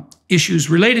issues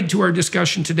related to our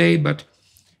discussion today. But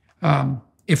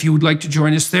if you would like to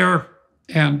join us there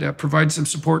and provide some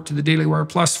support to the Daily Wire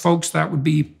Plus folks, that would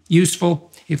be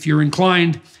useful if you're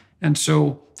inclined. And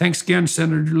so thanks again,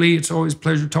 Senator Lee. It's always a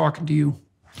pleasure talking to you.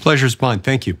 Pleasure's mine.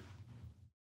 Thank you.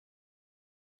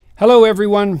 Hello,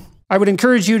 everyone. I would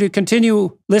encourage you to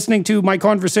continue listening to my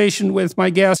conversation with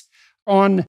my guest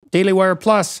on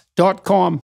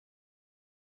dailywireplus.com.